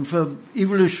world. And for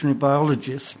evolutionary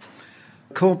biologists,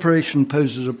 cooperation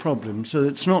poses a problem. So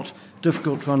it's not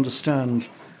difficult to understand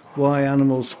why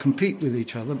animals compete with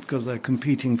each other, because they're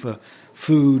competing for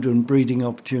food and breeding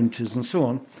opportunities and so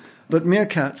on. But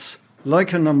meerkats,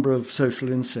 like a number of social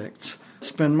insects,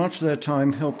 spend much of their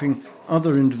time helping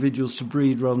other individuals to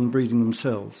breed rather than breeding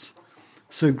themselves.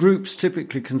 So groups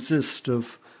typically consist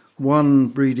of one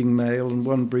breeding male and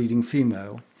one breeding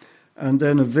female, and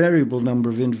then a variable number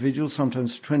of individuals,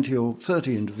 sometimes 20 or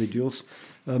 30 individuals,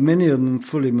 many of them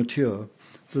fully mature,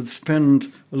 that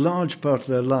spend a large part of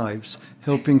their lives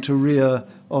helping to rear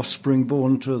offspring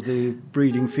born to the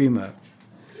breeding female.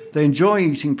 They enjoy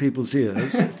eating people's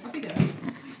ears. Sorry,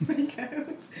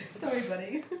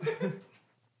 buddy.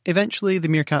 Eventually, the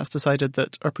meerkats decided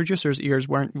that our producer's ears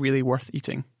weren't really worth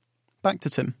eating. Back to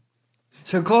Tim.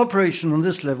 So cooperation on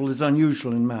this level is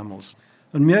unusual in mammals.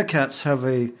 And meerkats have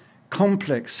a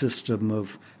complex system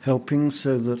of helping,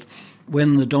 so that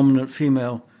when the dominant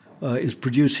female is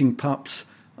producing pups,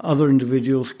 other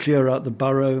individuals clear out the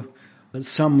burrow.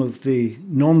 Some of the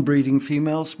non-breeding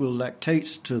females will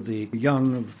lactate to the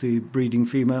young of the breeding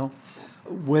female.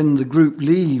 When the group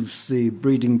leaves the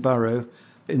breeding burrow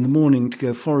in the morning to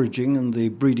go foraging and the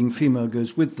breeding female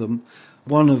goes with them,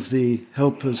 one of the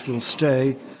helpers will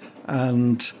stay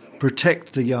and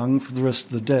protect the young for the rest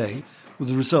of the day, with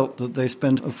the result that they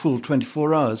spend a full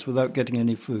 24 hours without getting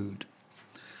any food.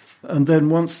 And then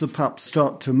once the pups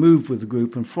start to move with the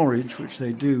group and forage, which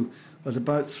they do at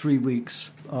about 3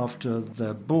 weeks after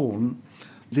they're born,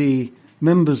 the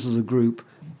members of the group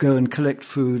go and collect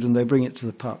food and they bring it to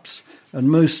the pups. And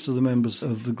most of the members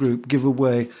of the group give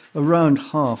away around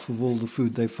half of all the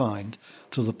food they find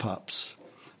to the pups.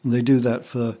 And they do that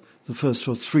for the first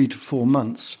 3 to 4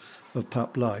 months of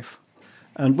pup life.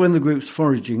 And when the group's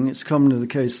foraging, it's commonly the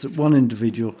case that one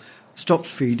individual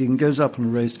stops feeding, goes up on a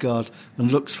raised guard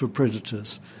and looks for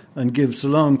predators and gives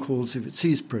alarm calls if it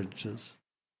sees predators.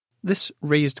 This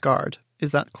raised guard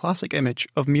is that classic image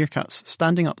of meerkats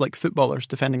standing up like footballers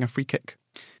defending a free kick.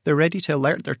 They're ready to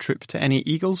alert their troop to any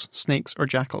eagles, snakes or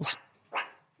jackals.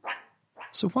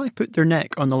 So why put their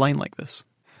neck on the line like this?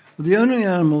 The only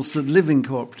animals that live in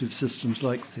cooperative systems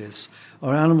like this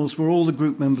are animals where all the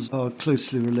group members are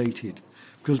closely related.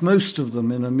 Because most of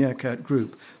them in a meerkat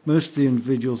group, most of the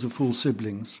individuals are full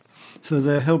siblings. So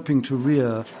they're helping to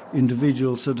rear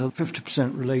individuals that are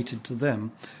 50% related to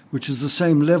them, which is the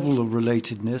same level of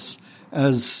relatedness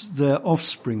as their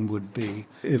offspring would be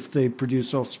if they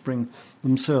produce offspring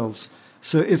themselves.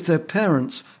 So if their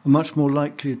parents are much more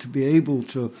likely to be able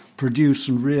to produce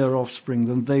and rear offspring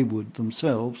than they would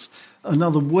themselves,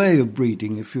 another way of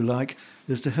breeding, if you like,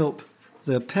 is to help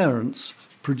their parents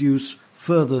produce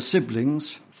further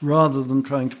siblings rather than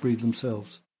trying to breed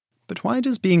themselves. But why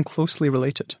does being closely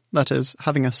related, that is,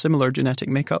 having a similar genetic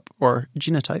makeup or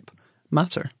genotype,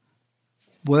 matter?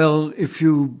 Well, if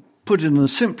you put it in the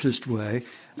simplest way,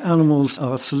 animals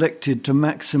are selected to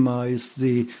maximize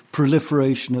the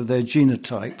proliferation of their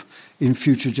genotype in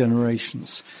future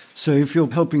generations. So if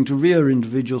you're helping to rear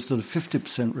individuals that are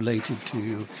 50% related to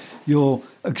you, you're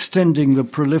extending the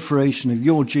proliferation of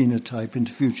your genotype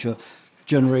into future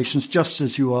generations, just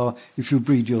as you are if you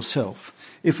breed yourself.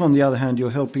 If, on the other hand, you're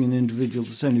helping an individual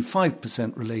that's only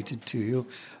 5% related to you,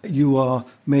 you are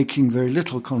making very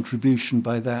little contribution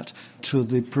by that to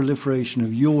the proliferation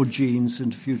of your genes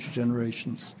into future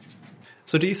generations.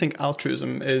 So do you think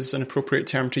altruism is an appropriate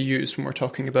term to use when we're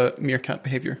talking about meerkat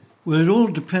behaviour? Well, it all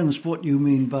depends what you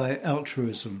mean by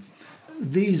altruism.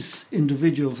 these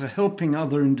individuals are helping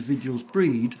other individuals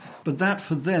breed, but that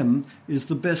for them is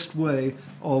the best way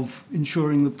of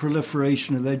ensuring the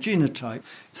proliferation of their genotype.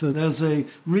 So there's a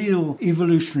real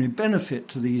evolutionary benefit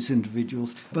to these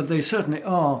individuals, but they certainly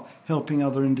are helping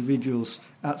other individuals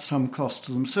at some cost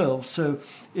to themselves. So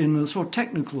in a sort of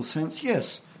technical sense,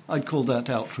 yes, I'd call that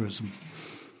altruism.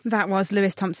 That was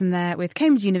Lewis Thompson there with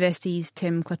Cambridge University's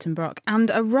Tim Clutton-Brock and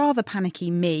a rather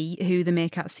panicky me who the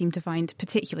meerkats seemed to find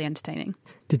particularly entertaining.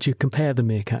 Did you compare the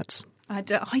meerkats? I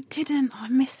didn't. I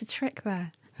missed the trick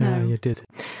there. No, you did.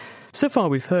 So far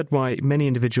we've heard why many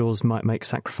individuals might make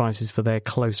sacrifices for their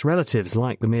close relatives,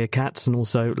 like the meerkats and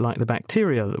also like the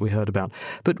bacteria that we heard about.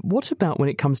 But what about when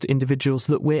it comes to individuals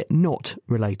that we're not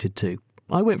related to?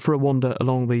 I went for a wander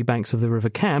along the banks of the River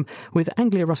Cam with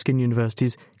Anglia Ruskin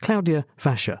University's Claudia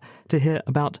Vascher to hear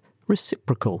about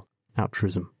reciprocal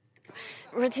altruism.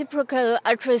 Reciprocal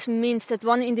altruism means that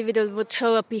one individual would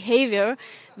show a behavior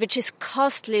which is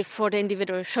costly for the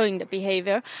individual showing the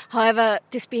behavior. However,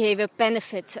 this behavior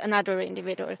benefits another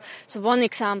individual. So one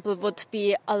example would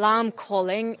be alarm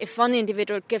calling. If one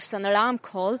individual gives an alarm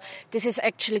call, this is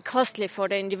actually costly for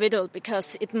the individual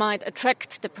because it might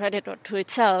attract the predator to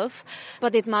itself,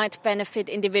 but it might benefit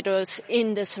individuals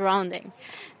in the surrounding.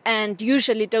 And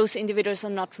usually those individuals are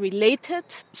not related,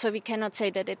 so we cannot say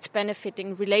that it's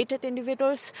benefiting related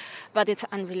individuals, but it's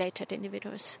unrelated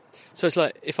individuals. So it's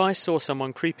like if I saw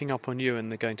someone creeping up on you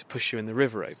and they're going to push you in the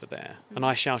river over there, and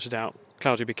I shouted out,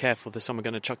 Claudia, be careful, there's someone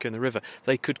going to chuck you in the river,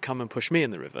 they could come and push me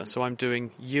in the river. So I'm doing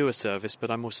you a service,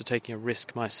 but I'm also taking a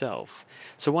risk myself.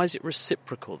 So why is it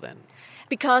reciprocal then?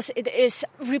 Because it is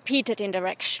repeated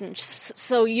interactions.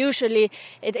 So usually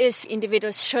it is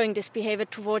individuals showing this behavior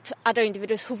towards other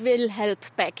individuals who will help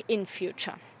back in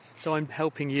future. So I'm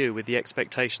helping you with the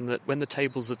expectation that when the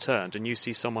tables are turned and you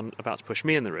see someone about to push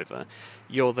me in the river,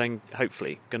 you're then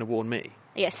hopefully going to warn me.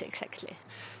 Yes, exactly.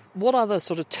 What other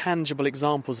sort of tangible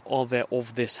examples are there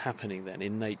of this happening then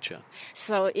in nature?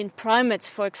 So in primates,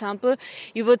 for example,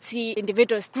 you would see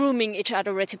individuals grooming each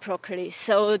other reciprocally.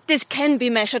 So this can be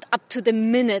measured up to the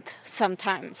minute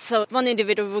sometimes. So one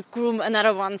individual would groom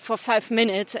another one for 5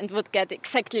 minutes and would get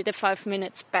exactly the 5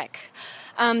 minutes back.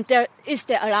 There is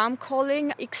the alarm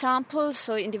calling example,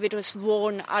 so individuals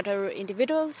warn other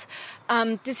individuals.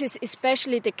 This is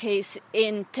especially the case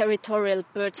in territorial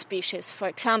bird species, for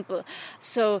example.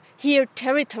 So here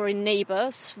territory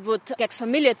neighbors would get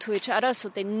familiar to each other, so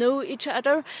they know each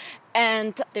other,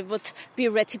 and they would be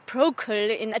reciprocal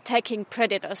in attacking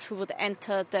predators who would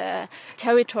enter the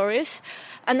territories.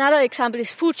 Another example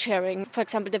is food sharing. For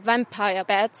example, the vampire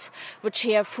bats would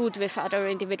share food with other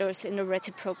individuals in a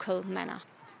reciprocal manner.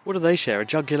 What do they share, a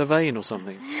jugular vein or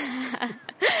something?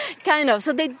 Kind of.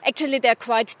 So they're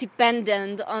quite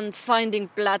dependent on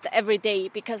finding blood every day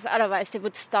because otherwise they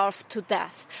would starve to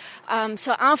death.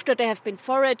 So after they have been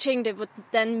foraging, they would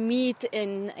then meet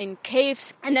in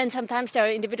caves. And then sometimes there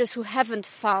are individuals who haven't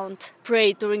found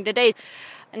prey during the day.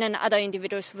 And then other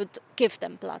individuals would give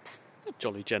them blood.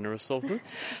 Jolly generous of them.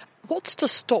 What's to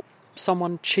stop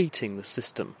someone cheating the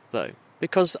system, though?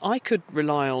 Because I could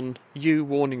rely on you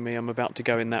warning me I'm about to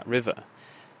go in that river,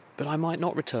 but I might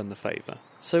not return the favour.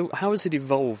 So how has it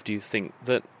evolved, do you think,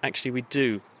 that actually we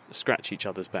do scratch each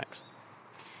other's backs?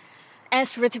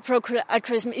 As reciprocal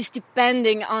altruism is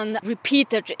depending on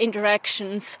repeated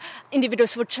interactions,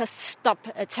 individuals would just stop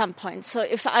at some point. So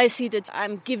if I see that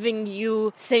I'm giving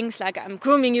you things like I'm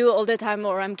grooming you all the time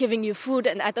or I'm giving you food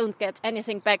and I don't get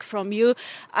anything back from you,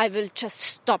 I will just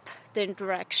stop the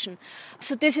interaction.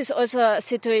 So this is also a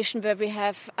situation where we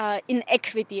have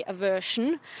inequity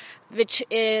aversion, which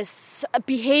is a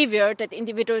behavior that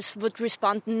individuals would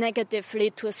respond negatively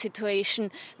to a situation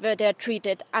where they are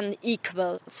treated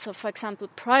unequal. So, for example,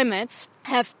 primates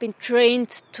have been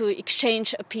trained to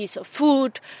exchange a piece of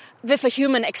food with a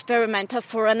human experimenter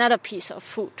for another piece of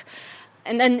food.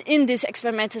 And then in this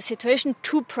experimental situation,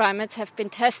 2 primates have been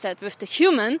tested with the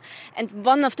human, and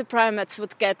one of the primates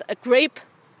would get a grape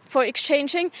for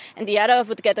exchanging, and the other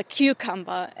would get a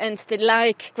cucumber, and they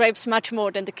like grapes much more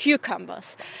than the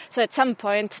cucumbers. So at some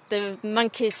point, the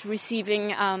monkeys receiving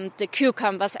the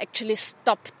cucumbers actually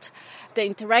stopped the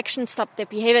interaction, stopped their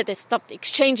behavior, they stopped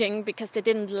exchanging because they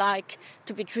didn't like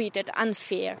to be treated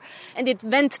unfair. And it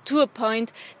went to a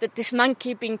point that this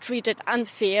monkey being treated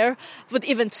unfair would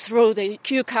even throw the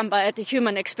cucumber at the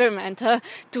human experimenter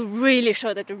to really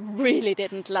show that they really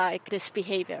didn't like this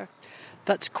behavior.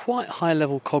 That's quite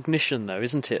high-level cognition, though,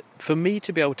 isn't it? For me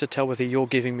to be able to tell whether you're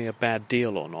giving me a bad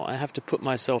deal or not, I have to put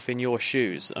myself in your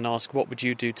shoes and ask what would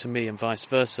you do to me and vice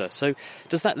versa. So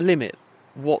does that limit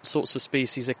what sorts of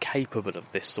species are capable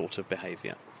of this sort of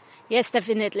behaviour? Yes,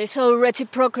 definitely. So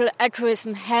reciprocal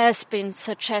altruism has been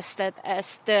suggested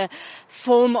as the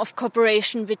form of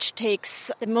cooperation which takes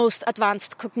the most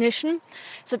advanced cognition.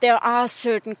 So there are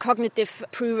certain cognitive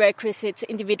prerequisites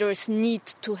individuals need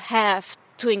to have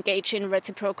to engage in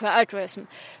reciprocal altruism.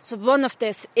 So one of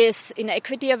this is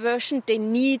inequity aversion. They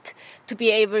need to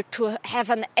be able to have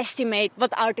an estimate,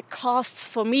 what are the costs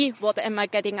for me, what am I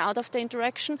getting out of the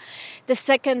interaction. The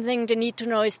second thing they need to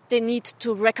know is they need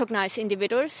to recognize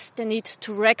individuals, they need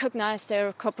to recognize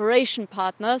their cooperation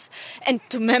partners and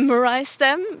to memorize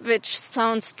them, which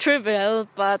sounds trivial,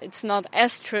 but it's not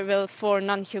as trivial for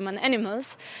non-human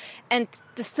animals. And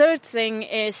the third thing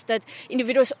is that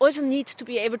individuals also need to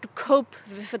be able to cope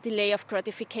with a delay of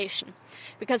gratification.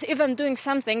 Because if I'm doing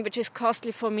something which is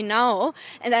costly for me now,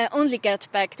 and I only get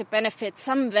back the benefit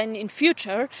somewhere in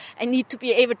future, I need to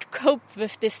be able to cope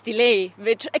with this delay,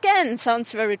 which again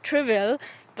sounds very trivial,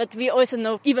 but we also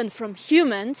know even from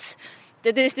humans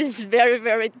that this is very,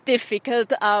 very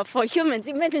difficult for humans.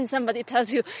 Imagine somebody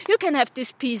tells you, you can have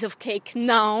this piece of cake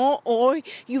now, or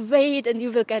you wait and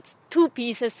you will get 2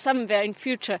 pieces somewhere in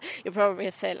future. You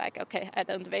probably say like, okay, I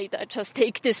don't wait, I just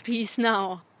take this piece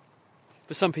now.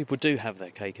 But some people do have their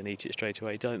cake and eat it straight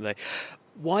away, don't they?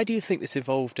 Why do you think this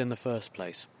evolved in the first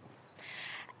place?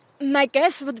 My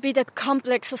guess would be that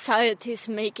complex societies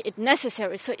make it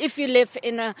necessary. So if you live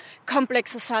in a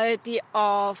complex society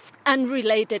of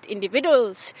unrelated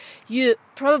individuals, you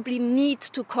probably need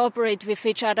to cooperate with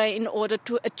each other in order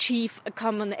to achieve a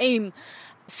common aim.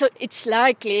 So it's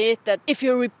likely that if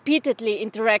you're repeatedly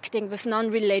interacting with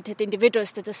non-related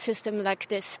individuals, that a system like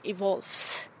this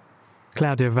evolves.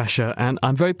 Claudia Wascher, and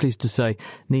I'm very pleased to say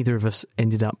neither of us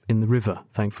ended up in the river,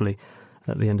 thankfully,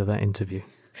 at the end of that interview.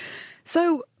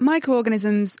 So,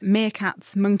 microorganisms,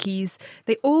 meerkats, monkeys,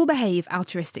 they all behave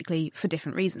altruistically for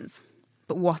different reasons.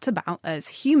 But what about us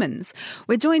humans?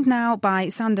 We're joined now by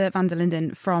Sander van der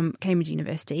Linden from Cambridge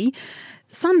University.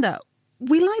 Sander,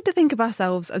 we like to think of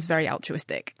ourselves as very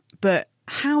altruistic, but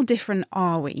how different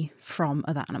are we from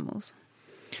other animals?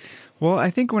 Well,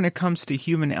 I think when it comes to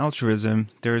human altruism,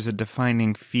 there is a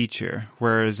defining feature,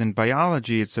 whereas in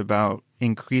biology it's about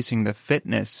increasing the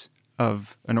fitness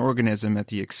of an organism at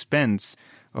the expense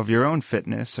of your own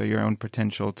fitness, or your own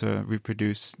potential to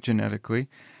reproduce genetically.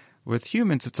 With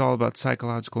humans, it's all about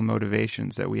psychological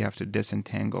motivations that we have to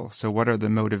disentangle. So what are the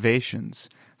motivations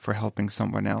for helping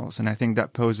someone else? And I think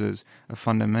that poses a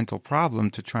fundamental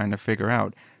problem to trying to figure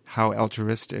out how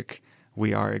altruistic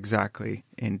we are exactly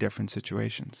in different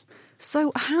situations.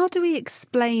 So how do we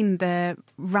explain the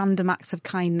random acts of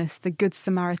kindness, the Good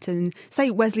Samaritan, say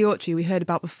Wesley Orchie we heard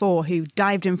about before, who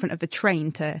dived in front of the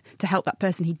train to help that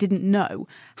person he didn't know?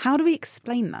 How do we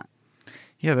explain that?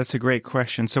 Yeah, that's a great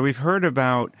question. So we've heard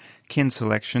about kin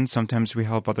selection. Sometimes we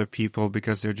help other people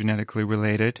because they're genetically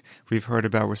related. We've heard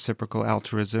about reciprocal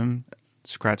altruism.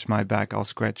 Scratch my back, I'll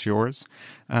scratch yours.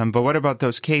 But what about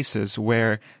those cases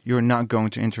where you're not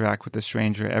going to interact with a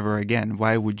stranger ever again?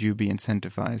 Why would you be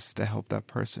incentivized to help that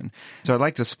person? So I'd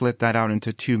like to split that out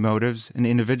into 2 motives. An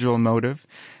individual motive.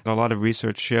 A lot of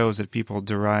research shows that people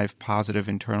derive positive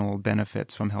internal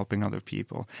benefits from helping other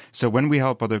people. So when we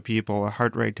help other people, our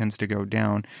heart rate tends to go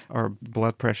down, our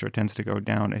blood pressure tends to go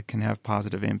down. It can have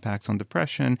positive impacts on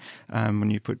depression. When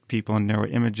you put people in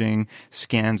neuroimaging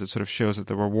scans, it sort of shows that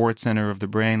the reward center of the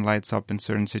brain lights up in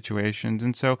certain situations.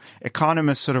 And so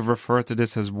economists sort of refer to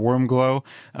this as warm glow.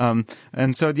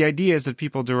 And so the idea is that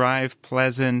people derive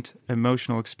pleasant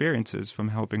emotional experiences from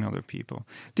helping other people.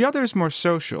 The other is more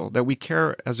social, that we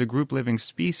care as a group living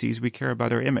species, we care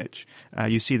about our image.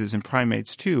 You see this in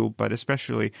primates too, but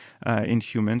especially in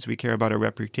humans, we care about our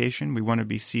reputation. We want to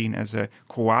be seen as a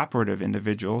cooperative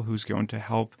individual who's going to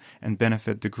help and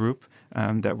benefit the group.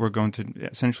 That we're going to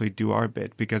essentially do our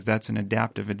bit, because that's an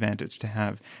adaptive advantage to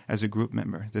have as a group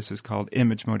member. This is called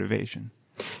image motivation.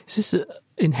 Is this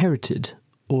inherited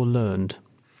or learned?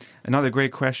 Another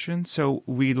great question. So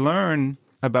we learn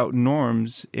about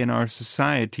norms in our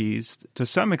societies. To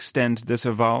some extent, this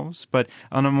evolves, but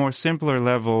on a more simpler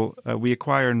level, we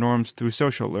acquire norms through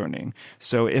social learning.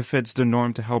 So if it's the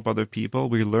norm to help other people,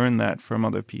 we learn that from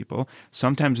other people.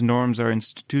 Sometimes norms are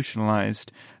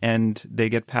institutionalized and they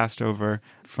get passed over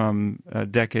from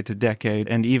decade to decade.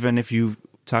 And even if you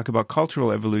talk about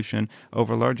cultural evolution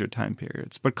over larger time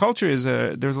periods. But culture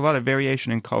there's a lot of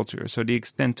variation in culture. So the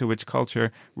extent to which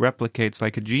culture replicates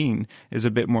like a gene is a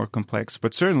bit more complex.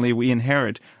 But certainly we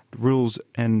inherit rules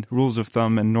of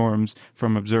thumb and norms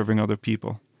from observing other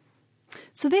people.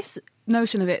 So this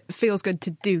notion of it feels good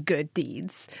to do good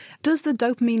deeds. Does the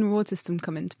dopamine reward system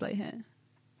come into play here?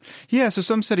 Yeah, so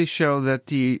some studies show that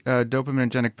the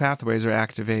dopaminergic pathways are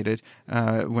activated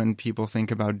when people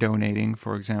think about donating,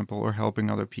 for example, or helping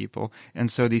other people.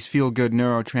 And so these feel-good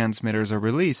neurotransmitters are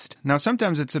released. Now,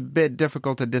 sometimes it's a bit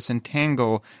difficult to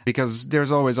disentangle because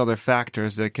there's always other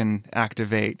factors that can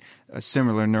activate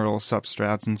similar neural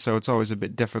substrates, and so it's always a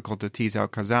bit difficult to tease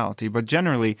out causality. But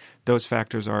generally, those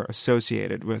factors are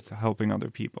associated with helping other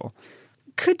people.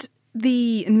 Could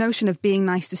the notion of being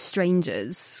nice to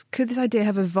strangers, could this idea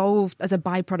have evolved as a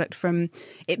byproduct from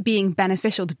it being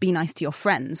beneficial to be nice to your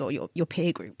friends or your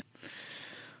peer group?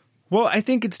 Well, I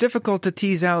think it's difficult to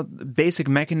tease out basic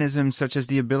mechanisms such as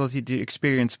the ability to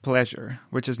experience pleasure,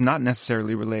 which is not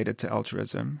necessarily related to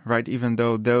altruism, right? Even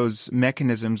though those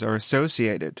mechanisms are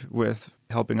associated with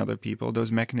helping other people,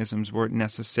 those mechanisms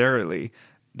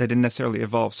they didn't necessarily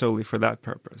evolve solely for that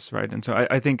purpose, right? And so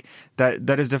I think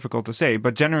that is difficult to say,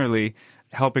 but generally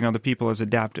helping other people is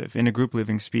adaptive. In a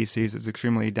group-living species, it's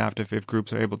extremely adaptive if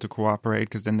groups are able to cooperate,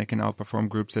 because then they can outperform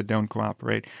groups that don't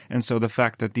cooperate. And so the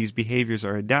fact that these behaviors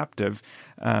are adaptive,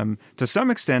 to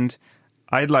some extent,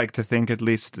 I'd like to think at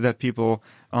least that people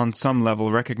on some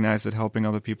level recognize that helping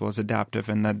other people is adaptive,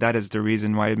 and that is the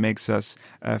reason why it makes us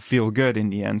feel good in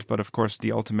the end. But of course,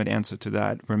 the ultimate answer to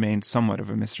that remains somewhat of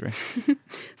a mystery.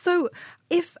 So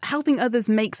if helping others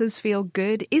makes us feel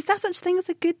good, is there such thing as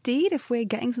a good deed if we're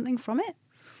getting something from it?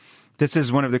 This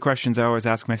is one of the questions I always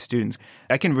ask my students.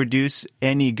 I can reduce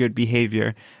any good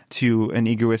behavior to an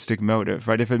egoistic motive,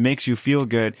 right? If it makes you feel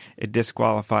good, it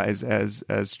disqualifies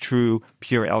as true,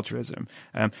 pure altruism.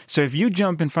 So if you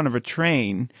jump in front of a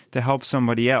train to help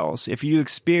somebody else, if you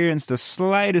experience the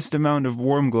slightest amount of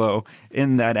warm glow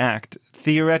in that act,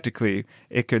 theoretically,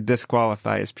 it could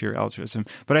disqualify as pure altruism.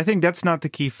 But I think that's not the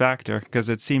key factor, because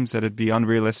it seems that it'd be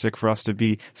unrealistic for us to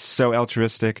be so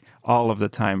altruistic all of the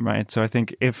time, right? So I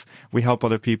think if we help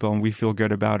other people and we feel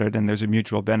good about it and there's a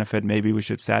mutual benefit, maybe we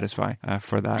should satisfy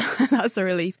for that. That's a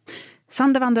relief.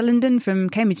 Sander van der Linden from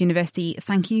Cambridge University,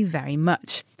 thank you very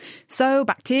much. So,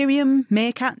 bacterium,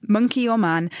 meerkat, monkey or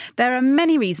man, there are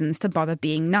many reasons to bother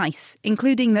being nice,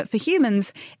 including that for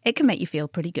humans, it can make you feel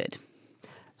pretty good.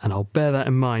 And I'll bear that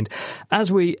in mind.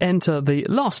 As we enter the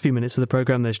last few minutes of the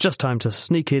programme, there's just time to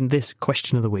sneak in this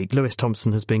question of the week. Lewis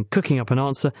Thompson has been cooking up an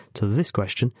answer to this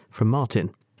question from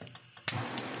Martin.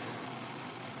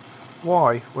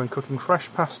 Why, when cooking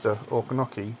fresh pasta or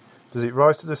gnocchi, does it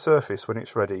rise to the surface when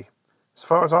it's ready? As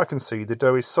far as I can see, the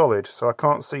dough is solid, so I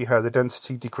can't see how the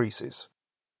density decreases.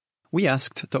 We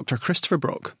asked Dr. Christopher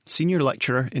Brock, Senior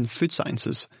Lecturer in Food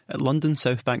Sciences at London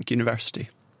South Bank University.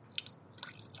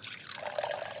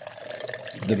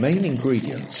 The main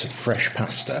ingredients of fresh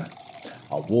pasta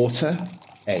are water,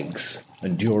 eggs,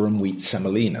 and durum wheat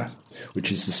semolina,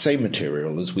 which is the same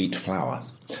material as wheat flour,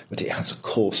 but it has a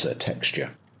coarser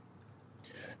texture.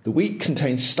 The wheat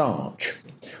contains starch,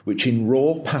 which in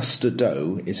raw pasta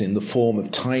dough is in the form of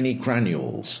tiny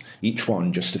granules, each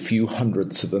one just a few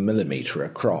hundredths of a millimetre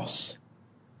across.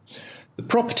 The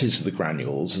properties of the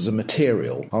granules as a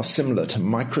material are similar to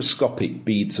microscopic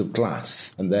beads of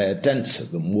glass, and they are denser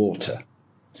than water.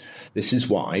 This is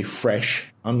why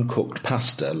fresh, uncooked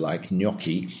pasta like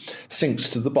gnocchi sinks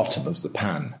to the bottom of the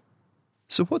pan.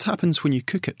 So what happens when you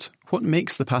cook it? What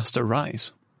makes the pasta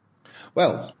rise?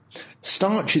 Well,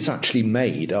 starch is actually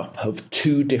made up of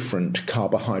two different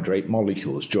carbohydrate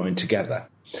molecules joined together,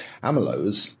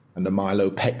 amylose and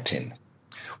amylopectin.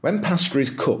 When pasta is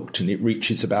cooked and it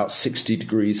reaches about 60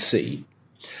 degrees C,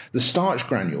 the starch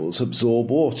granules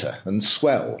absorb water and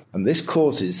swell, and this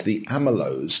causes the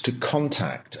amylose to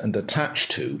contact and attach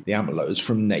to the amylose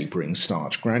from neighbouring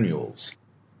starch granules.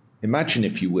 Imagine,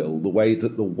 if you will, the way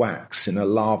that the wax in a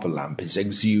lava lamp is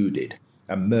exuded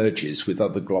and merges with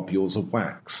other globules of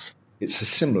wax. It's a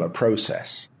similar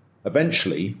process.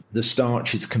 Eventually, the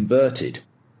starch is converted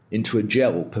into a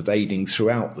gel pervading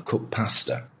throughout the cooked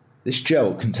pasta. This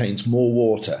gel contains more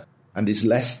water and is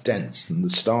less dense than the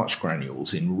starch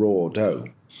granules in raw dough.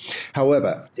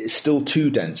 However, it's still too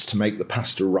dense to make the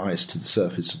pasta rise to the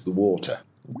surface of the water.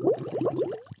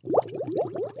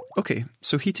 Okay,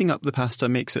 so heating up the pasta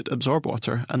makes it absorb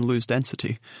water and lose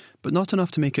density, but not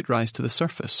enough to make it rise to the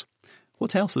surface.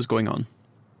 What else is going on?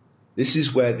 This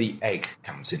is where the egg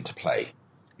comes into play.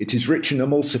 It is rich in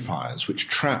emulsifiers which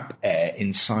trap air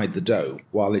inside the dough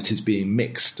while it is being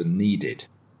mixed and kneaded.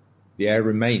 The air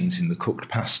remains in the cooked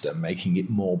pasta, making it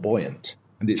more buoyant,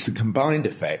 and it's the combined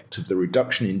effect of the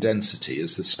reduction in density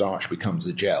as the starch becomes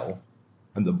a gel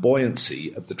and the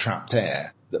buoyancy of the trapped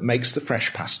air that makes the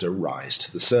fresh pasta rise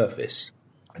to the surface.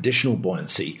 Additional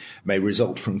buoyancy may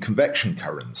result from convection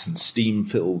currents and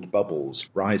steam-filled bubbles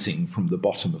rising from the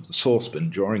bottom of the saucepan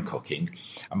during cooking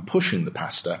and pushing the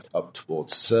pasta up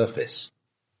towards the surface.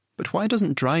 But why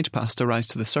doesn't dried pasta rise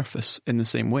to the surface in the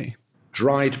same way?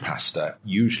 Dried pasta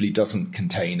usually doesn't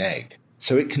contain egg,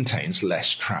 so it contains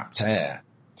less trapped air.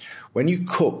 When you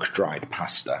cook dried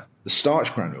pasta, the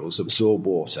starch granules absorb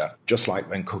water just like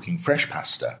when cooking fresh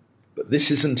pasta, but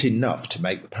this isn't enough to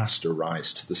make the pasta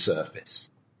rise to the surface.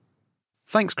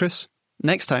 Thanks, Chris.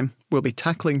 Next time, we'll be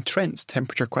tackling Trent's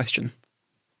temperature question.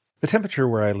 The temperature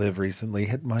where I live recently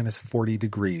hit minus 40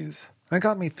 degrees. And it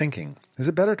got me thinking, is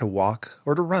it better to walk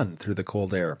or to run through the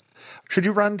cold air? Should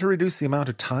you run to reduce the amount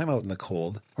of time out in the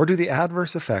cold, or do the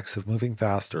adverse effects of moving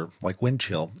faster, like wind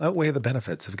chill, outweigh the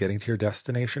benefits of getting to your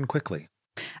destination quickly?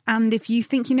 And if you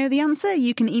think you know the answer,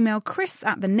 you can email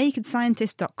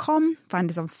chris@thenakedscientist.com, find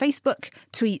us on Facebook,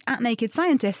 tweet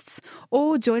 @NakedScientists,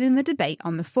 or join in the debate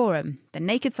on the forum,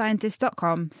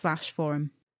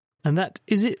 thenakedscientist.com/forum. And that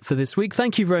is it for this week.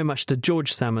 Thank you very much to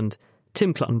George Salmond,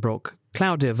 Tim Clutton-Brock,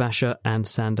 Claudia Vascher and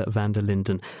Sander van der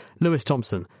Linden. Lewis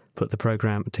Thompson put the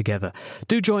programme together.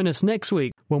 Do join us next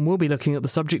week when we'll be looking at the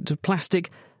subject of plastic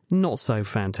not so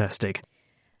fantastic.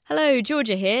 Hello,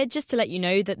 Georgia here, just to let you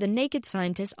know that the Naked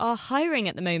Scientists are hiring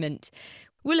at the moment.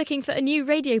 We're looking for a new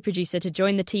radio producer to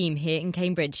join the team here in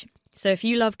Cambridge. So if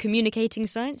you love communicating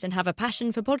science and have a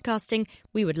passion for podcasting,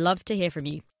 we would love to hear from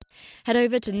you. Head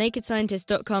over to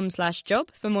nakedscientist.com/job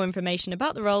for more information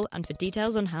about the role and for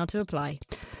details on how to apply.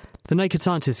 The Naked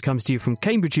Scientist comes to you from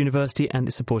Cambridge University and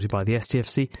is supported by the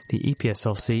STFC, the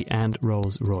EPSLC and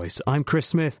Rolls-Royce. I'm Chris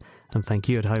Smith, and thank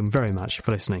you at home very much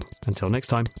for listening. Until next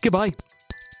time, goodbye.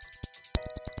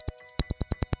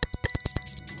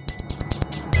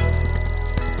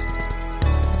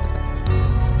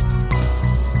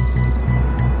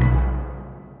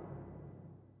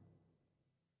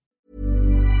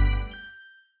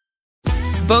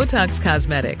 Botox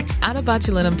Cosmetic, out of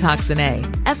botulinum toxin A,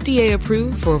 FDA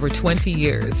approved for over 20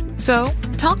 years. So,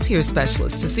 talk to your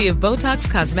specialist to see if Botox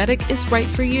Cosmetic is right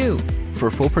for you. For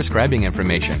full prescribing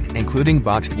information, including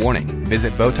boxed warning,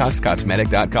 visit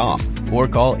BotoxCosmetic.com or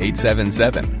call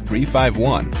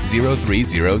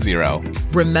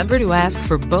 877-351-0300. Remember to ask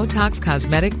for Botox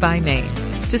Cosmetic by name.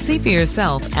 To see for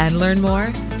yourself and learn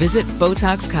more, visit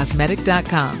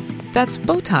BotoxCosmetic.com. That's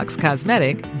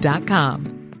BotoxCosmetic.com.